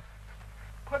бежал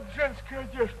под женской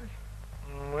одеждой.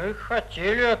 Мы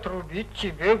хотели отрубить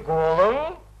тебе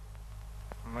голову?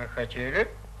 Мы хотели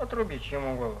отрубить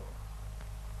ему голову.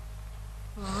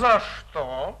 За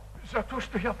что? За то,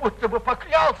 что я будто бы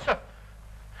поклялся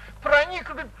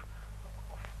проникнуть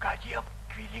в гарем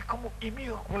к великому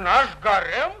эмиру. В наш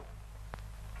гарем?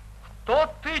 Кто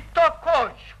ты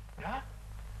такой?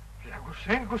 Я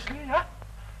Гусейн Гуслия,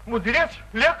 мудрец,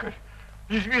 лекарь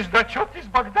и звездочет из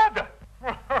Багдада.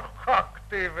 Как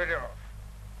ты врешь?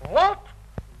 Вот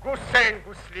Гусейн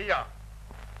Гуслия.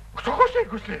 Кто Гусейн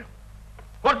Гуслия?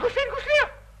 Он Гусейн Гуслия?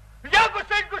 Я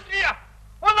Гусейн Гуслия!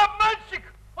 Он обманщик!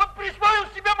 Он присвоил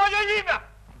себе мое имя!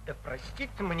 Да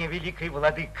простит мне, великий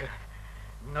владыка,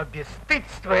 но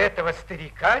бесстыдство этого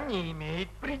старика не имеет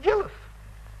пределов.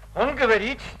 Он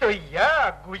говорит, что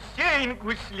я, Гусейн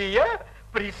Гуслия,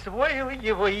 присвоил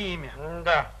его имя.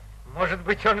 Да. Может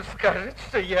быть, он скажет,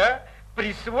 что я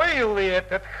присвоил и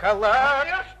этот халат.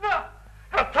 Конечно!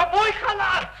 Это мой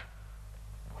халат!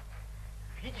 Вот,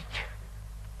 видите?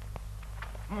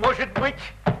 Может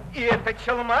быть, и эта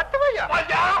челма твоя?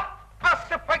 Моя! А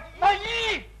сапоги?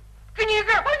 Мои!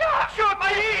 Книга? Моя! Все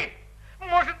Мои!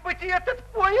 Может быть, и этот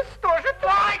пояс тоже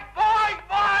твой?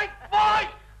 Мой!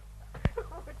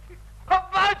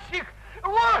 Обманщик!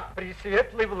 Вот!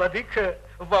 Пресветлый владыка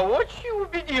воочию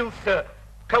убедился,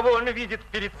 кого он видит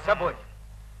перед собой.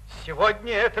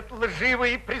 Сегодня этот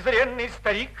лживый и презренный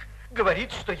старик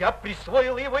говорит, что я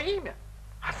присвоил его имя.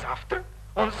 А завтра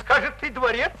он скажет и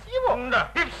дворец его, Да.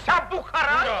 и вся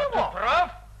Бухара Да, его.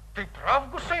 ты прав,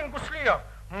 Гусейн Гуслия.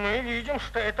 Мы видим,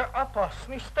 что это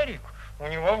опасный старик. У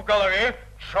него в голове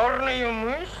черные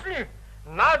мысли.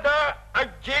 Надо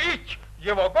отделить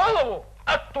его голову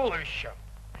от туловища.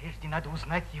 Прежде надо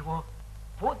узнать его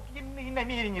подлинные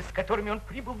намерения, с которыми он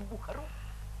прибыл в Бухару.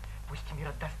 Пусть мир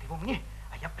отдаст его мне,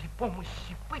 а я при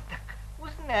помощи пыток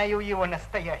узнаю его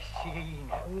настоящее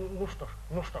имя. Ну что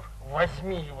ж,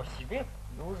 возьми его себе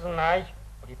и узнай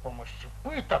при помощи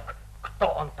пыток, кто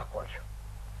он такой.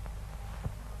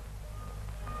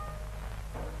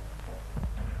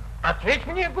 Ответь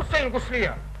мне, Гусейн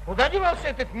Гуслия, куда девался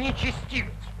этот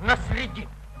нечестивец Насредин?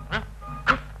 А?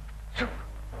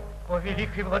 О,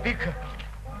 великий владыка,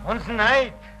 он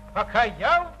знает, пока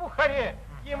я в Бухаре,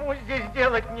 ему здесь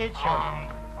делать нечего.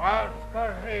 А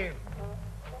скажи,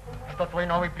 что твой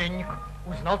новый пленник?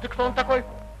 Узнал ты, кто он такой?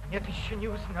 Нет, еще не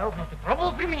узнал. Ты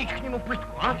пробовал применить к нему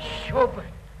пытку, а? Еще бы.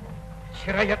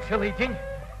 Вчера я целый день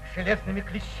железными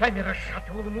клещами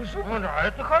расшатывал ему зубы. Ну да,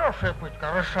 это хорошая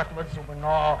пытка, расшатывать зубы,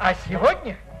 но... А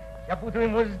сегодня я буду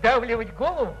ему сдавливать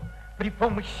голову при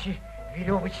помощи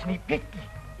веревочной петли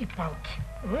и палки.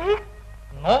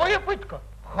 Новая пытка?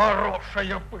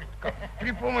 Хорошая пытка.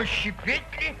 При помощи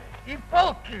петли и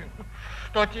палки.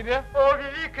 Что тебе? О,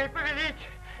 великий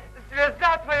повелитель,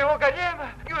 звезда твоего гарема,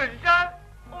 Гюльза,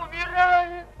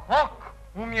 умирает. Как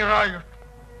умирают?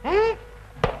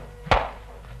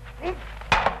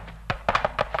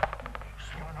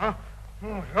 Если она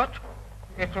умрет,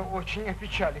 это очень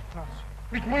опечалит нас.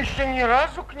 Ведь мы еще ни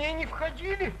разу к ней не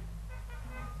входили.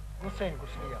 Гусейн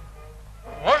Гуслия,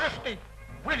 можешь ты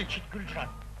вылечить Гюльджан?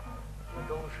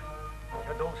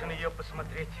 Я должен ее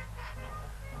посмотреть.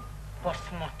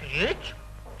 Посмотреть?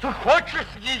 Ты хочешь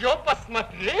ее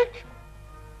посмотреть?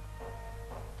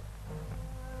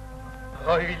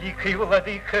 О, великий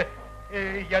владыка,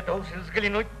 я должен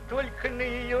взглянуть только на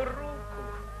ее руку.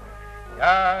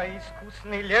 Я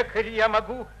искусный лекарь, я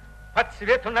могу по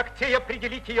цвету ногтей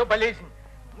определить ее болезнь.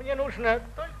 Мне нужно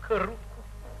только руку.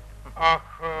 Ах,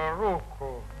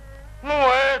 руку. Ну,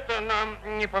 это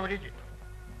нам не повредит.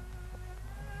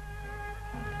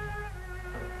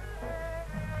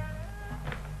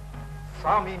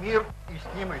 Сам эмир и с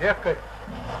ним лекарь.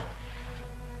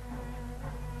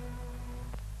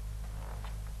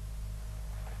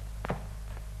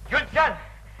 Юльджан!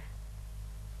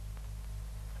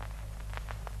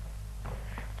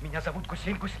 Меня зовут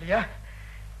Гусейн Гуслия.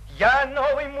 Я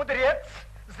новый мудрец,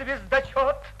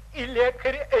 звездочет и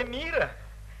лекарь эмира.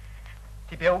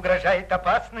 Тебе угрожает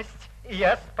опасность, и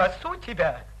я спасу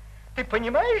тебя. Ты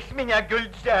понимаешь меня,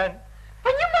 Гюльджан?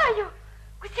 Понимаю,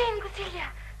 Гусейн Гуслия.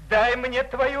 Дай мне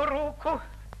твою руку.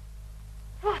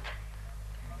 Вот.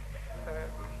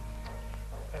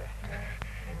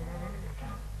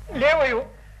 Левую.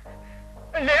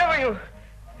 Левую.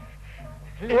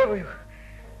 Левую.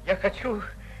 Я хочу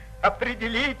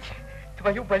определить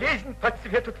твою болезнь по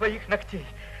цвету твоих ногтей.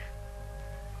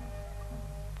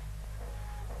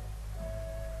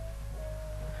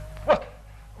 Вот.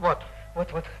 Вот.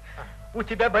 Вот. У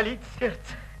тебя болит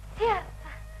сердце. Сердце.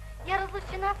 Я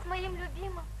разлучена с моим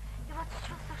любимым. И вот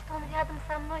чувствую, что он рядом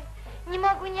со мной. Не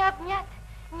могу ни обнять,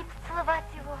 ни поцеловать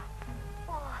его.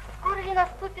 О, скоро ли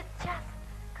наступит час,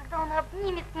 когда он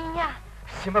обнимет меня?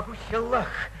 Всемогущий Аллах,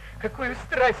 какую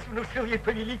страсть внушил ей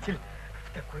повелитель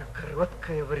в такое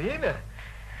короткое время.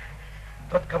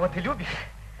 Тот, кого ты любишь,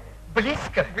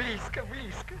 близко. Близко,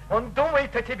 близко. Он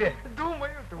думает о тебе.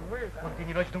 Думаю, да. Он день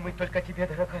и ночь думает только о тебе,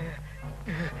 дорогая.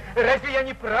 Разве я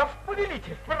не прав,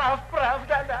 повелитель? Прав,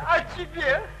 да. А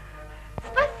тебе?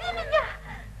 Спаси меня,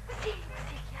 Гусейн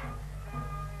Гуслия.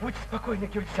 Будь спокойна,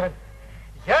 Гюльджан.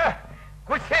 Я,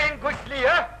 Гусейн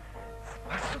Гуслия,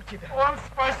 спасу тебя. Он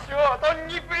спасет, он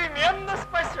непременно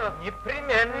спасет.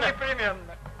 Непременно.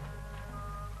 Непременно.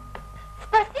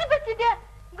 Спасибо тебе,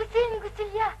 Гусейн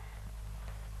Гуслия.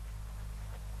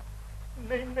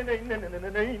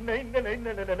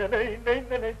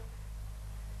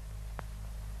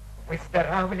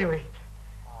 Выздоравливает.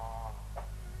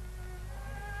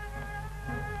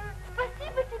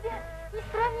 Спасибо тебе,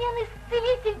 несравненный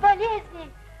исцелитель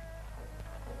болезней.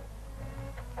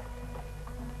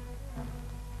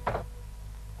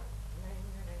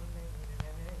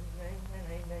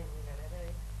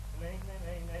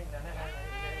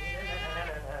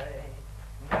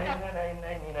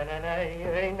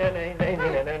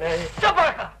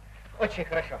 Собака! Очень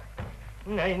хорошо.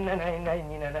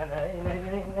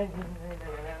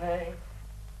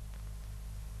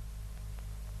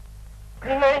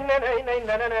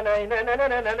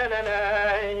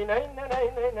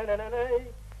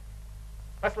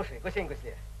 Послушай, Гусейн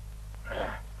Гуслия,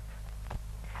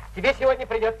 тебе сегодня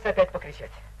придется опять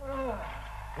покричать.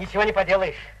 Ничего не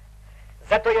поделаешь.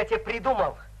 Зато я тебе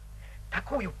придумал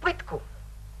такую пытку.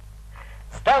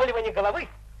 Сдавливание головы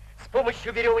с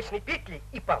помощью веревочной петли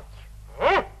и палки.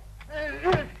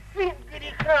 Сын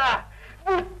греха,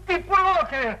 будь ты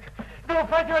проклят, да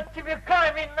упадет тебе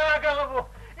камень на голову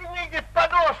и выйдет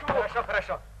подошву.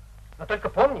 Хорошо. Но только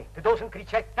помни, ты должен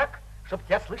кричать так, чтобы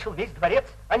тебя слышал весь дворец,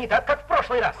 а не так, как в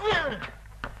прошлый раз.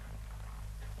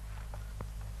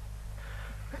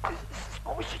 С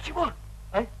помощью чего?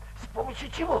 А? С помощью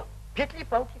чего? Петли и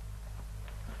палки.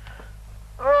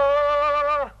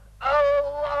 Аллах!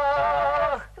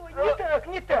 Стой,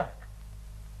 не так.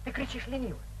 Ты кричишь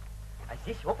лениво. А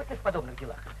здесь опытны в подобных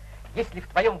делах. Если в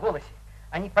твоем голосе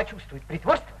они почувствуют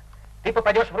притворство, ты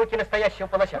попадешь в руки настоящего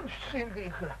палача. Сын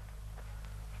греха.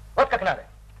 Вот как надо.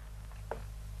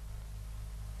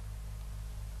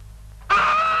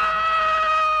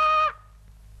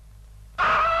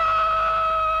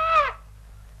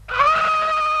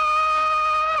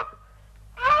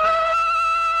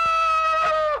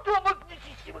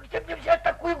 Где мне взять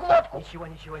такую глотку? Ничего.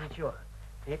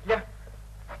 Петля,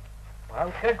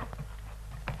 палка.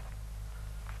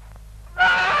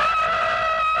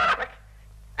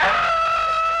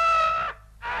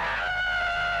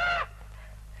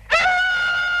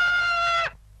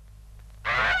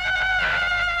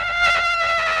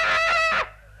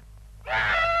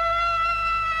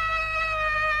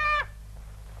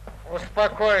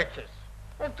 Успокойтесь.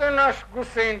 Это наш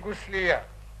Гусейн Гуслия.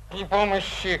 При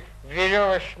помощи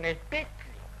веревочной петли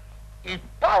и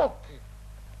палки.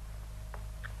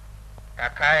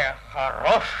 Какая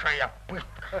хорошая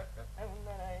пытка.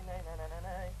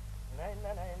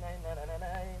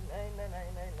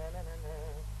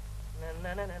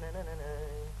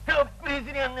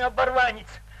 Презренный оборванец.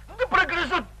 Да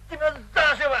прогрызут тебя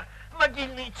заживо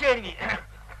могильные черви.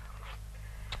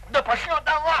 Да пошлет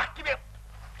Аллах тебе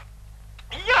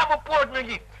яму под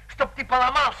ноги, чтоб ты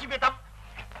поломал себе там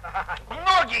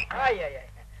ноги. Ай-яй-яй.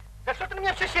 За что ты на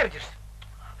меня все сердишься?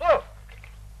 О,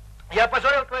 я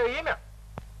опозорил твое имя?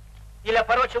 Или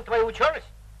опорочил твою ученость?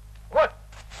 Вот,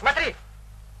 смотри,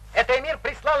 это эмир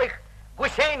прислал их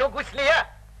Гусейну Гуслия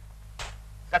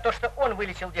за то, что он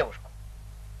вылечил девушку.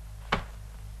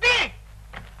 Ты!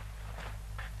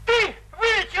 Ты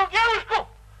вылечил девушку?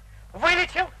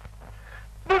 Вылечил?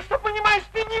 Ну, что понимаешь,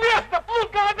 ты невеста,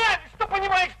 плут голодами, что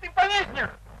понимаешь ты в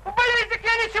болезнях? В болезнях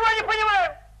я ничего не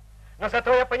понимаю. Но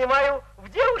зато я понимаю в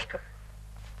девушках.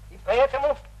 И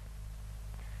поэтому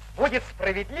будет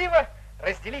справедливо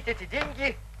разделить эти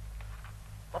деньги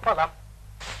пополам.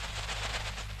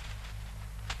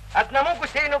 Одному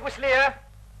Гусейну Гуслия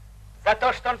за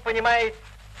то, что он понимает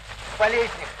в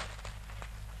болезнях,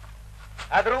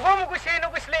 а другому Гусейну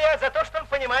Гуслия за то, что он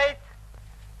понимает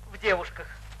в девушках.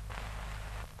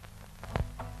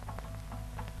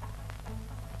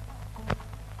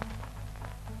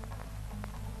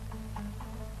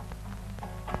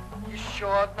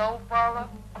 Еще одна упала.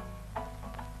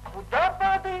 Куда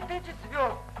падают эти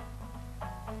звезды?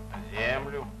 На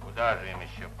землю. Куда же им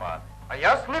еще падать? А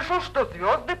я слышал, что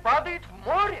звезды падают в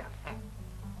море.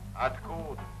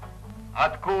 Откуда?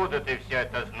 Откуда ты все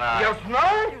это знаешь? Я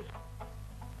знаю.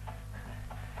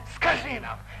 Скажи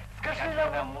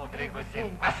нам, мудрый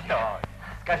Гусейн, постой.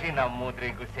 Скажи нам,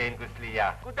 мудрый Гусейн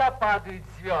Гуслия, куда падают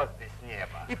звезды с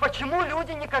неба? И почему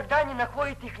люди никогда не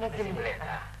находят их на земле?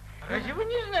 Разве вы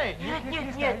не знаете?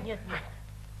 Нет.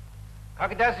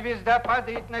 Когда звезда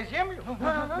падает на землю,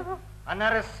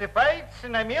 она рассыпается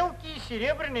на мелкие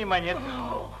серебряные монеты.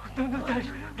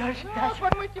 Дальше.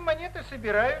 Потом эти монеты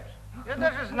собирают. Я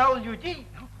даже знал людей,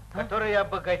 которые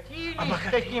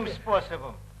обогатились таким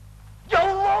способом.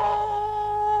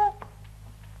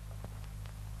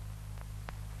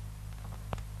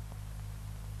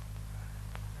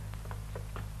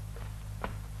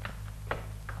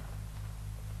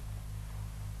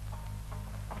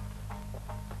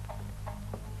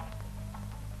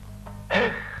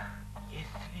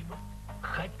 Если бы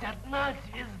хоть одна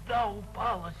звезда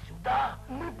упала сюда,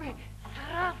 мы бы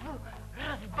сразу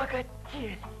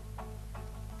разбогатели.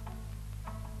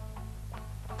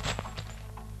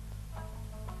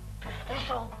 Ты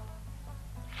слышал?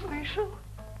 Слышал?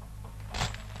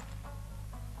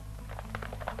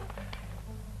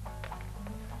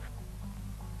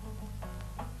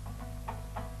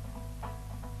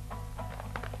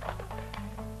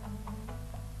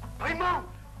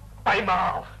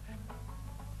 Поймал.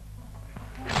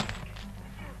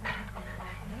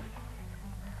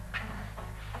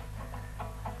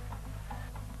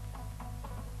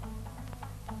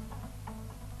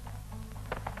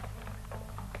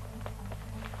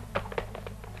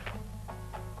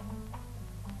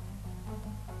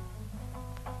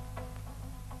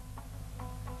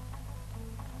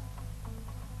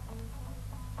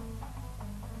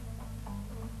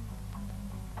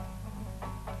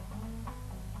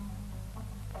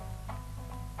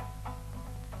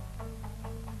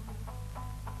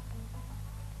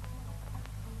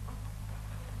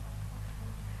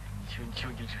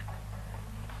 Ничего, Гильджа.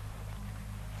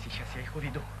 Сейчас я их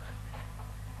уведу.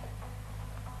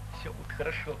 Все будет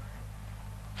хорошо.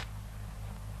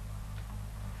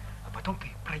 А потом ты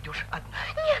пройдешь одна.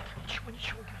 Нет. Ничего,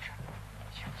 Гильджа.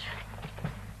 Ничего.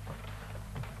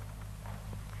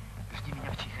 Жди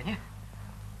меня в Чайхане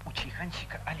у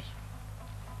чайханщика Али.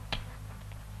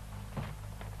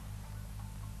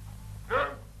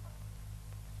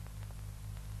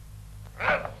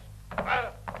 Раз,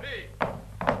 два, три.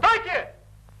 Стойте!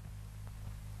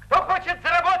 Кто хочет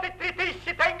заработать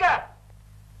 3000 танга?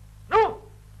 Ну,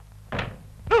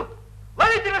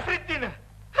 ловите Насруддина!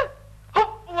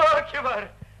 Аллаху акбар!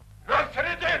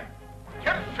 Насрудин,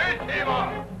 держите его!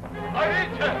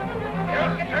 Ловите!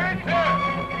 Держите!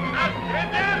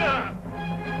 Насрудина!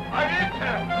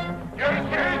 Ловите!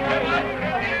 Держите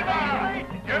Насрудина!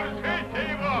 Держите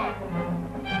его!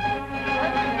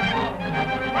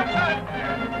 Спасайте!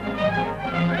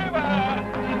 Живо!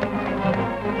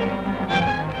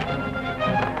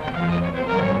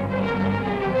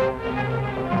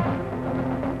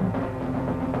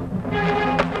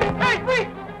 Эй, вы!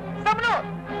 За мной!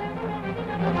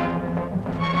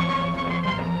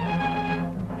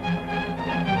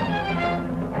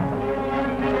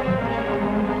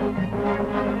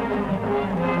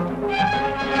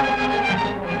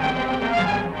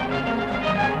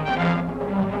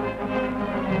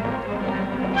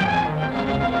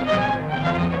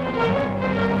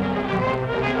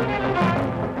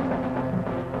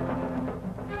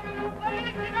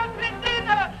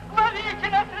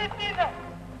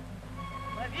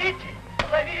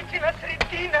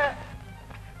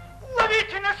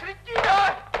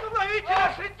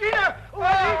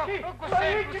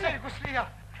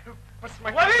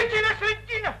 Ловите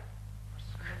Насруддина!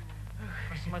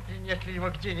 Посмотри, нет ли его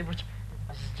где-нибудь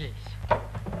здесь.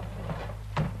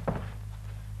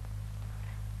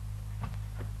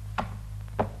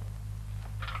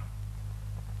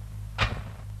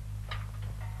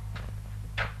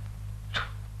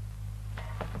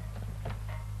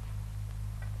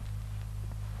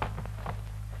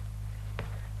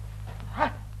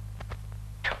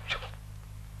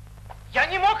 Я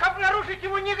не мог обнаружить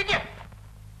его нигде.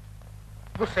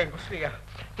 Гусейн Гуслия,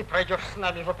 ты пройдешь с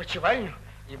нами в опочивальню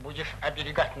и будешь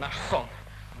оберегать наш сон.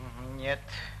 Нет.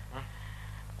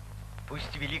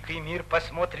 Пусть великий мир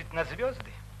посмотрит на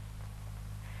звезды.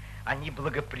 Они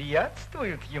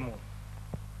благоприятствуют ему.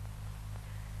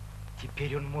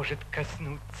 Теперь он может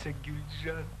коснуться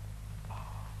Гюльджан.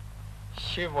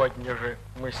 Сегодня же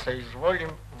мы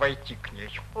соизволим войти к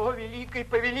ней. О, великий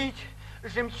повелитель,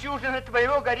 жемчужина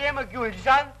твоего гарема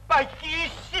Гюльджан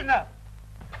похищена.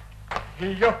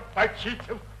 Ее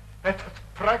похитил этот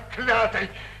проклятый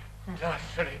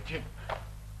Насреддин.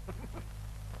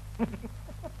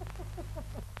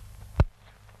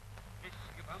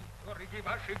 Если вам дороги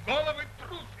ваши головы,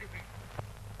 трусы вы.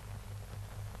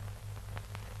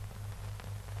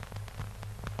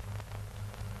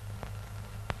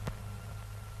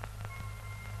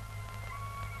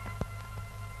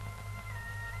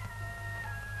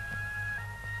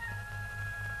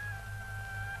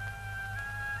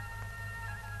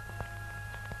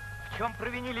 В чем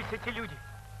провинились эти люди?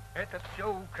 Это все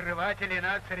укрыватели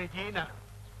Насреддина.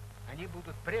 Они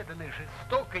будут преданы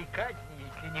жестокой казни,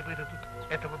 если не выдадут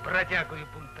этого бродягу и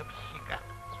бунтовщика.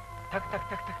 Так.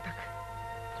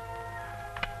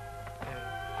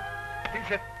 Ты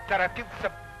же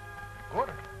торопился в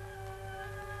город.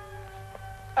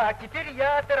 А теперь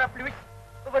я тороплюсь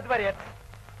во дворец.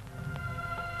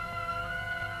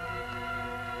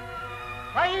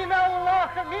 Во имя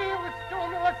Аллаха, милостивого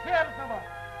милосердного,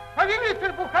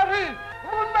 повелитель Бухары,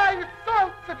 луна и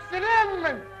солнце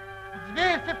вселенной,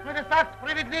 взвесив на весах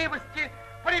справедливости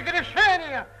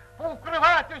прегрешения по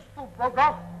укрывательству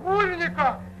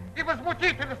богохульника и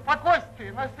возмутителя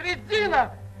спокойствия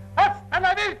Насреддина,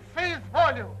 остановиться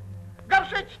изволил.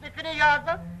 Горшечника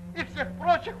Нияза и всех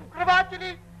прочих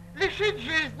укрывателей лишить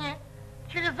жизни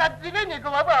через отделение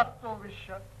головы от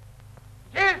туловища.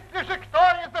 Если же кто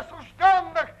из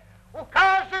осужденных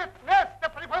укажет место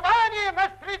пребывания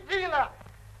Насреддина,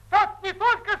 тот не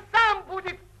только сам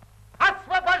будет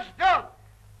освобожден,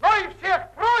 но и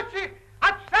всех прочих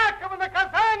от всякого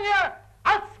наказания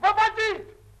освободит.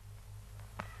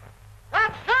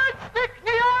 Горшечник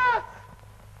Нияз,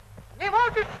 не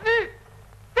можешь ли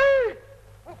ты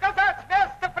указать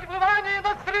место пребывания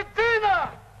Насреддина?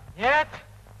 Нет,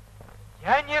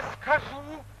 я не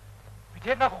скажу,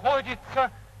 где находится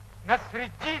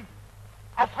Насреддин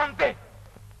Афанде.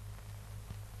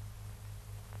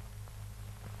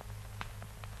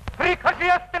 Прикажи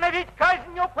остановить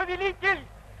казнь, о повелитель,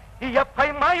 и я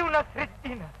поймаю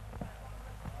Насреддина.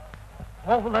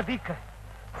 О, владыка,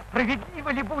 справедливо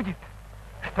ли будет,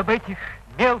 чтобы этих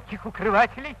мелких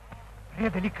укрывателей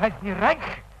предали казни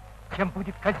раньше, чем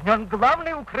будет казнен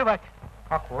главный укрыватель?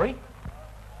 Какой?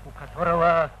 У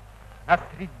которого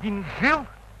Насреддин жил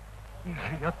и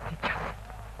живет сейчас.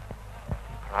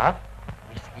 Ты прав.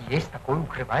 Если есть такой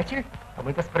укрыватель, то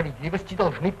мы по справедливости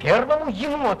должны первому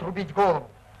ему отрубить голову.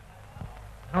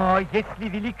 Но если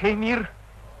великий мир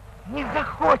не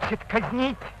захочет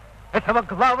казнить этого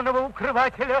главного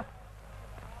укрывателя,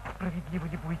 справедливо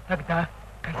ли будет тогда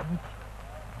казнить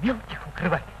мелких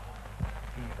укрывателей?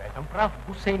 Ты в этом прав,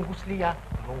 Гусейн Гуслия.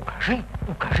 Но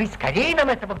укажи скорее нам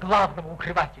этого главного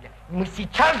укрывателя. И мы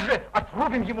сейчас же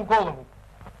отрубим ему голову.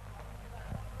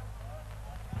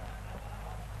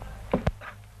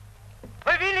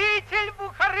 Повелитель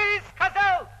Бухары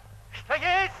сказал, что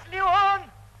если он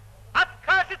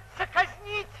откажется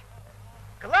казнить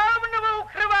главного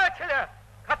укрывателя,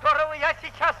 которого я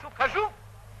сейчас укажу,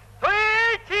 то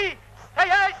эти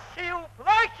стоящие у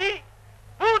плахи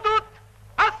будут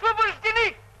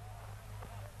освобождены.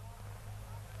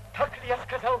 Так ли я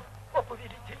сказал, о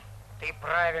повелитель? Ты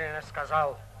правильно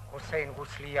сказал, Гусейн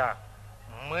Гуслия.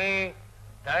 Мы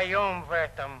даем в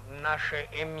этом наше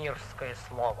эмирское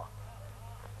слово.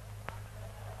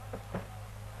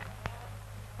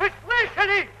 Вы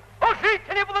слышали, о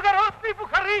жители благородной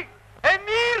Бухары?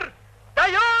 Эмир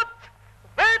дает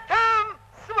в этом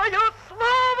свое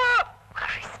слово.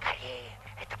 Укажи скорее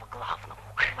этого главного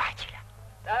укрывателя.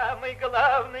 Самый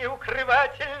главный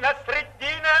укрыватель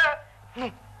Насреддина.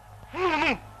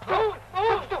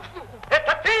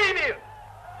 Это ты, Эмир!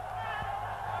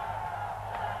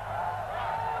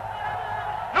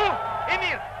 Ну,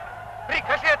 Эмир,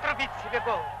 прикажи отрубить себе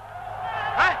голову.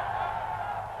 А?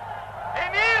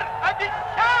 Эмир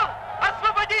обещал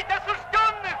освободить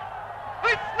осужденных. Вы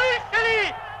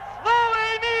слышали слово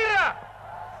эмира?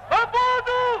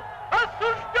 Свободу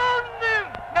осужденным!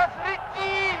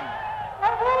 Насреддин!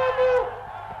 Свободу!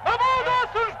 Свободу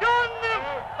осужденным!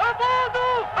 Свободу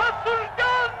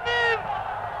осужденным!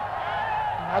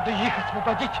 Надо их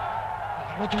освободить.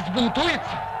 Народ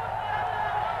взбунтуется.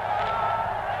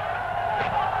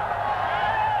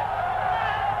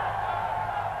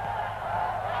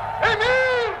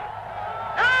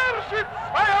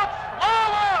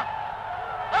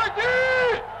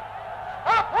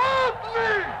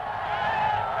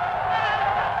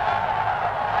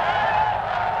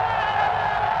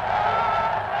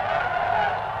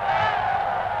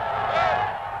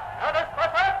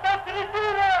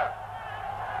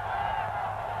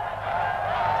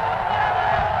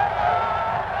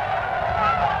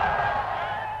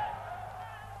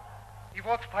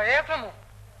 Поэтому,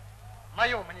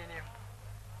 мое мнение,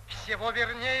 всего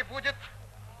вернее будет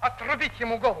отрубить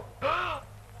ему голову.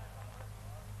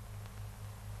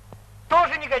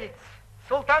 Тоже не годится.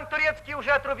 Султан Турецкий уже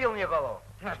отрубил мне голову.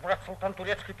 Наш брат Султан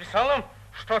Турецкий писал нам,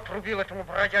 что отрубил этому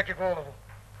бродяге голову.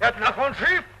 И однако он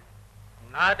жив.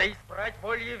 Надо избрать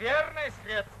более верное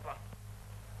средство.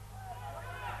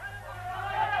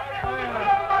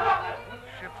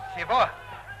 Лучше всего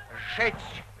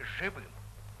сжечь живым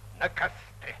на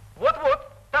костре.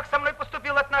 Вот-вот, так со мной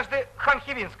поступил однажды хан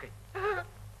Хивинской.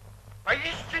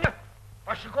 Поистине,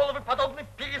 ваши головы подобны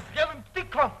перезрелым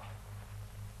тыквам.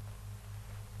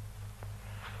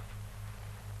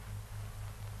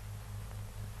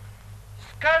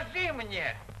 Скажи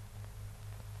мне,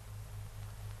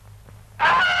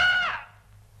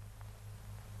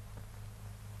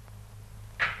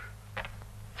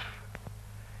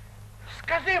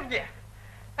 скажи мне,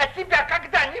 а тебя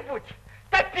когда-нибудь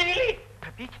топили?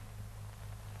 Топить?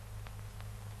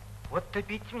 Вот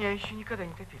топить меня еще никогда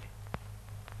не топили.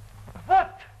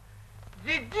 Вот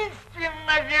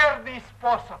единственно верный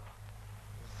способ.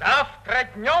 Завтра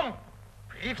днем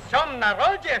при всем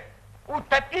народе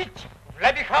утопить в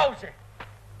Лабихаузе.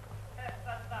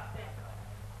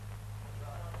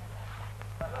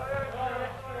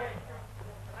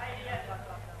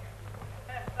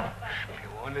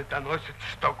 Шпионы доносят,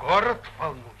 что город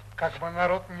волнует. Как бы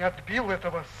народ не отбил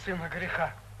этого сына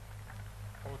греха.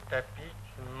 Утопить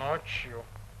ночью.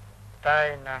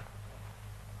 Тайна.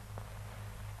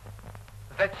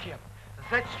 Зачем?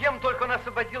 Зачем только он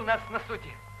освободил нас на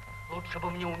суде? Лучше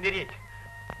бы мне умереть,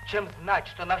 чем знать,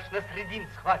 что наш Насрудин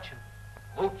схвачен.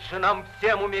 Лучше нам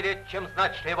всем умереть, чем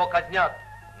знать, что его казнят.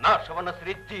 Нашего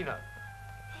Насрудина.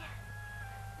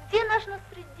 Где наш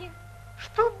Насрудин?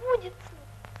 Что будет с ним?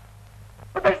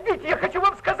 Подождите, я хочу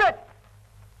вам сказать.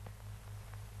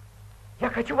 Я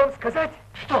хочу вам сказать.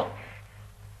 Что?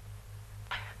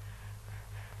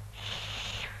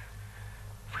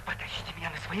 Вы потащите меня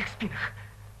на своих спинах.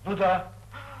 Ну да.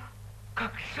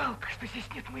 Как жалко, что здесь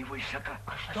нет моего ишака.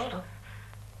 А что?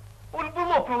 Он бы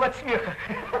лопнул от смеха.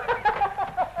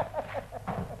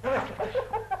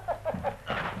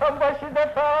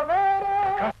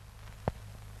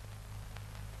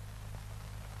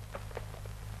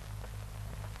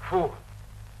 Фу,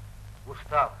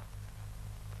 устал.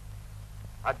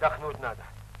 Отдохнуть надо.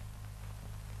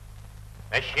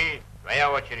 Тащи, твоя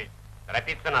очередь.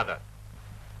 Торопиться надо.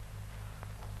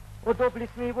 О,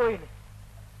 доблестные воины,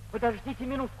 подождите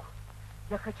минутку.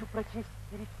 Я хочу прочесть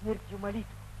перед смертью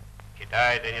молитву.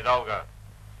 Читай, это недолго.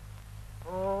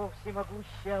 О,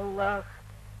 всемогущий Аллах,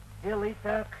 сделай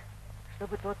так,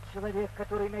 чтобы тот человек,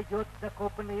 который найдет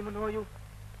закопанные мною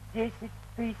 10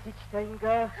 000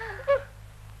 таньга,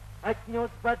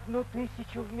 отнес бы 1 000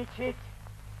 в мечеть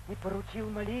и поручил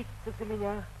молиться за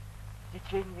меня в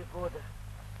течение года.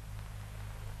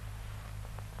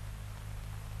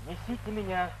 Несите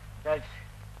меня дальше.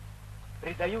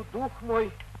 Предаю дух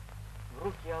мой в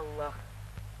руки Аллаха.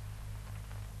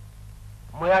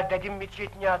 Мы отдадим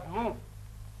мечеть не 1,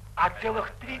 а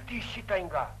целых 3000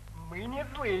 таньга. Мы не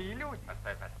злые люди.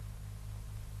 Постой.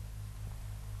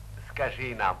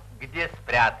 Скажи нам, где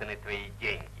спрятаны твои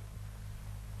деньги?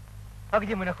 А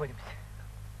где мы находимся?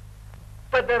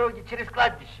 По дороге через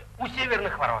кладбище, у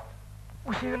северных ворот.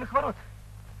 У северных ворот.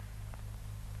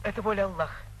 Это воля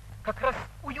Аллаха. Как раз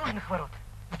у южных ворот,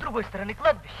 с другой стороны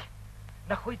кладбища,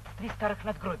 находятся 3 старых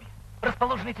надгробия,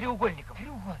 расположенные треугольником.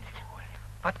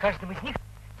 Под каждым из них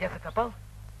я закопал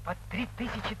по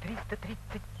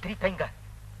 3333 таньга.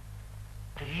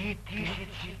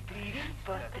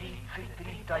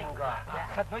 3333 таньга.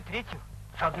 С 1/3.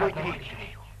 С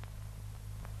 1/3.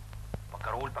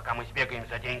 Покоруль, пока мы сбегаем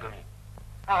за деньгами.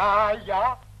 А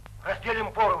я?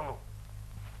 Разделим поровну.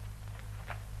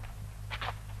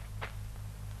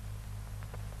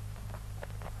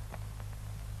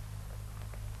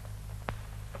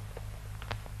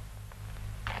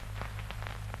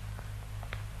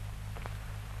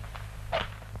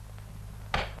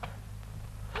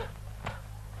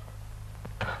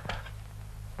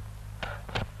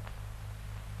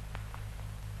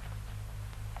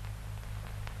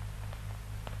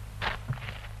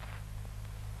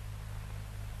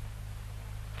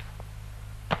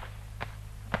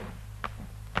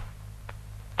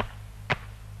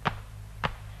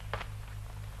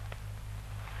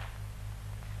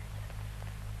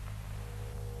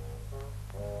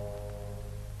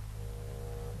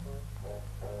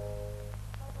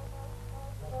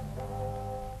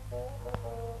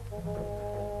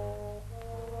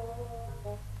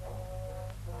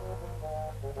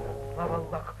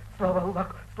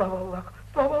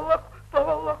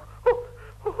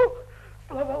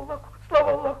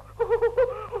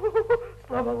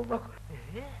 Бог.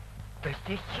 Да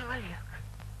здесь человек.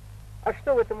 А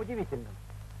что в этом удивительном?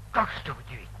 Как что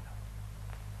удивительно?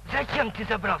 Зачем ты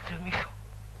забрался в мешок?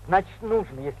 Значит,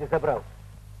 нужно, если забрался.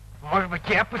 Может быть,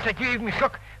 тебя посадили в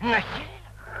мешок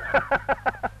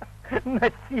насильно?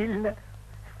 Насильно?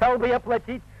 Стал бы я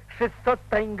платить 600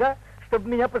 танга, чтобы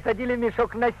меня посадили в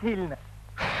мешок насильно.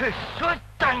 600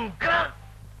 танга?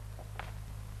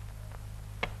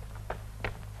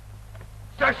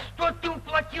 За что ты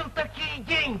уплатил такие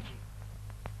деньги?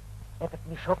 Этот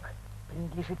мешок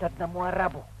принадлежит одному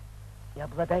арабу и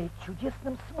обладает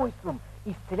чудесным свойством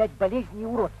исцелять болезни и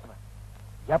уродства.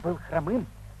 Я был хромым,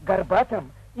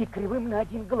 горбатым и кривым на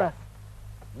один глаз.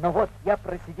 Но вот я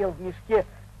просидел в мешке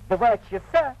 2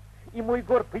 часа, и мой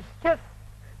горб исчез,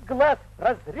 глаз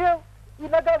прозрел, и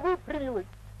нога выпрямилась.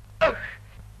 Ах,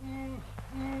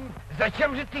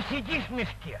 зачем же ты сидишь в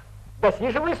мешке?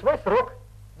 Досиживай свой срок.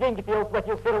 Деньги-то я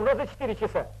уплатил все равно за 4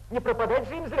 часа. Не пропадать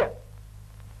же им зря.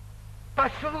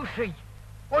 Послушай,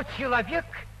 о человек,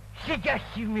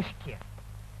 сидящий в мешке,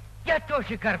 я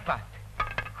тоже горбат,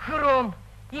 хром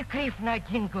и крив на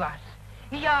один глаз.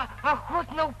 И я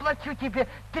охотно уплачу тебе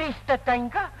 300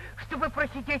 танга, чтобы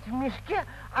просидеть в мешке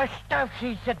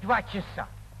оставшиеся 2 часа.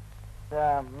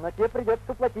 Да, но тебе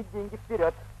придется уплатить деньги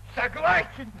вперед.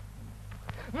 Согласен.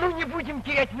 Ну, не будем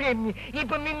терять времени,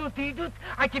 ибо минуты идут,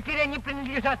 а теперь они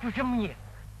принадлежат уже мне.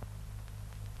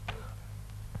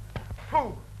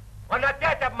 Фу, он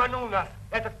опять обманул нас,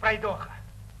 этот пройдоха.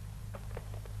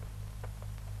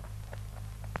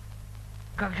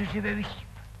 Как же себя вести?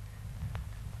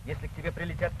 Если к тебе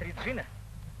прилетят 3 джина,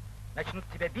 начнут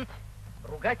тебя бить,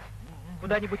 ругать,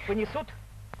 куда-нибудь понесут,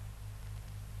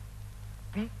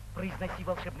 ты произноси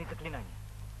волшебные заклинания.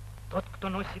 Тот, кто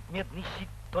носит медный щит,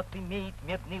 тот имеет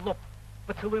медный лоб.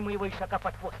 Поцелуй моего ишака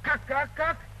под хвост.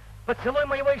 Как? Поцелуй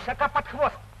моего ишака под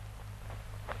хвост.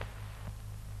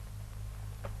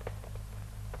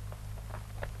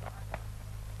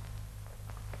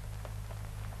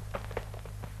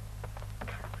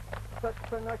 Тот,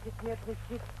 кто носит медный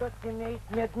щит, тот имеет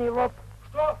медный лоб.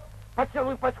 Что?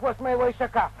 Поцелуй под хвост моего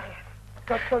ишака.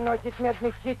 Тот, кто носит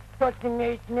медный щит, тот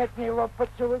имеет медный лоб.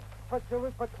 Поцелуй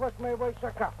под хвост моего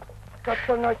ишака. Тот,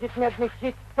 кто носит медный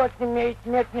щит, тот имеет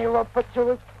медный лоб.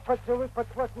 Поцелуй под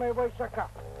хвост моего ишака.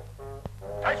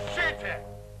 Тащите!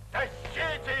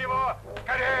 Тащите его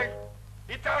скорей!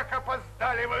 И так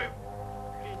опоздали вы,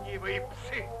 ленивые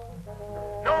псы.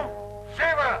 Ну,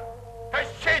 живо!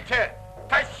 Тащите!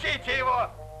 Тащите его!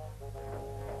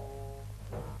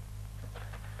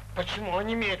 Почему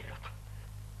они медлят?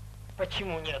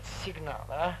 Почему нет сигнала,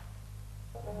 а?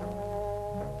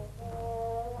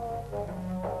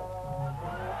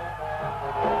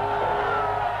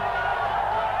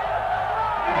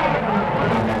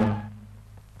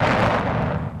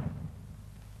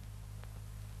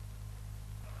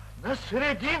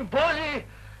 Насреддин более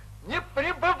не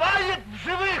пребывает в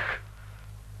живых.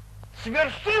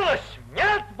 Свершилось?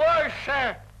 Нет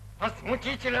больше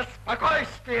возмутителя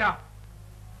спокойствия.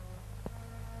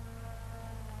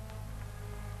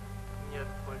 Нет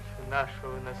больше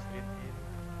нашего Насреддина.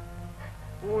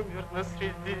 Умер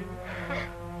Насреддин.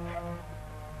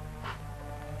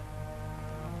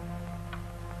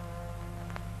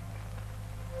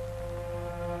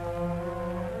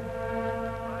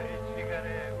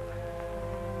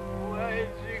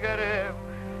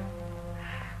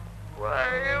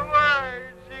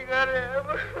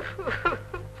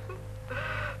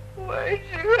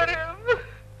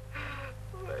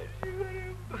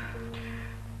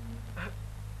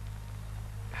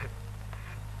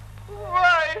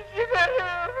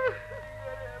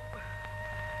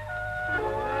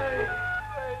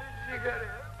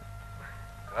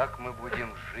 Как мы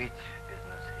будем жить без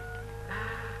Насреддина?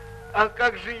 А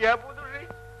как же я буду жить,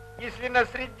 если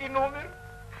Насреддин умер?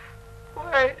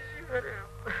 Ой, Сигарев.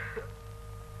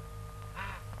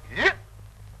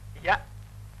 Я.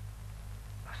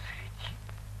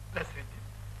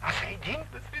 Насреддин? Насреддин?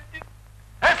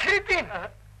 Насреддин!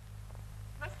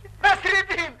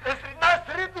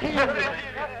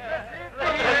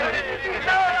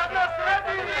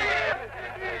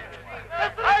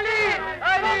 Али!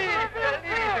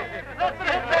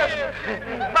 Постой,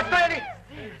 Али!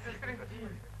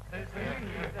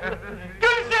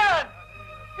 Гюльжан!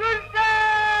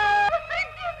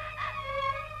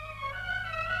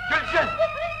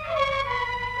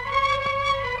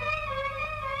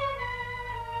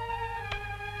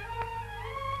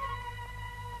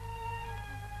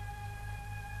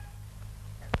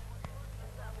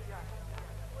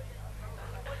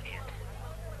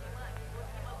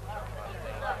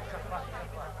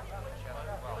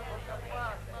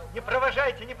 Не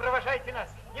провожайте, не провожайте нас,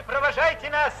 не провожайте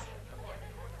нас!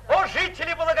 О,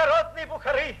 жители благородной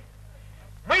Бухары!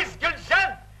 Мы с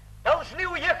Гюльджан должны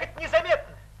уехать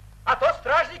незаметно, а то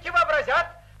стражники вообразят,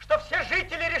 что все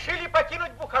жители решили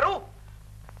покинуть Бухару,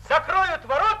 закроют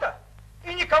ворота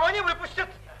и никого не выпустят.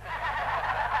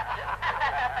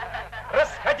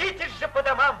 Расходитесь же по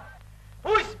домам,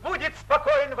 пусть будет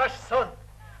спокоен ваш сон,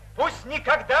 пусть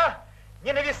никогда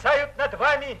не нависают над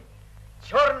вами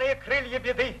черные крылья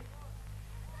беды.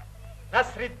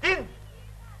 Насрудин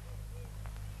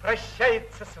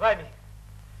прощается с вами.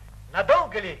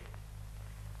 Надолго ли?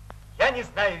 Я не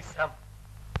знаю и сам.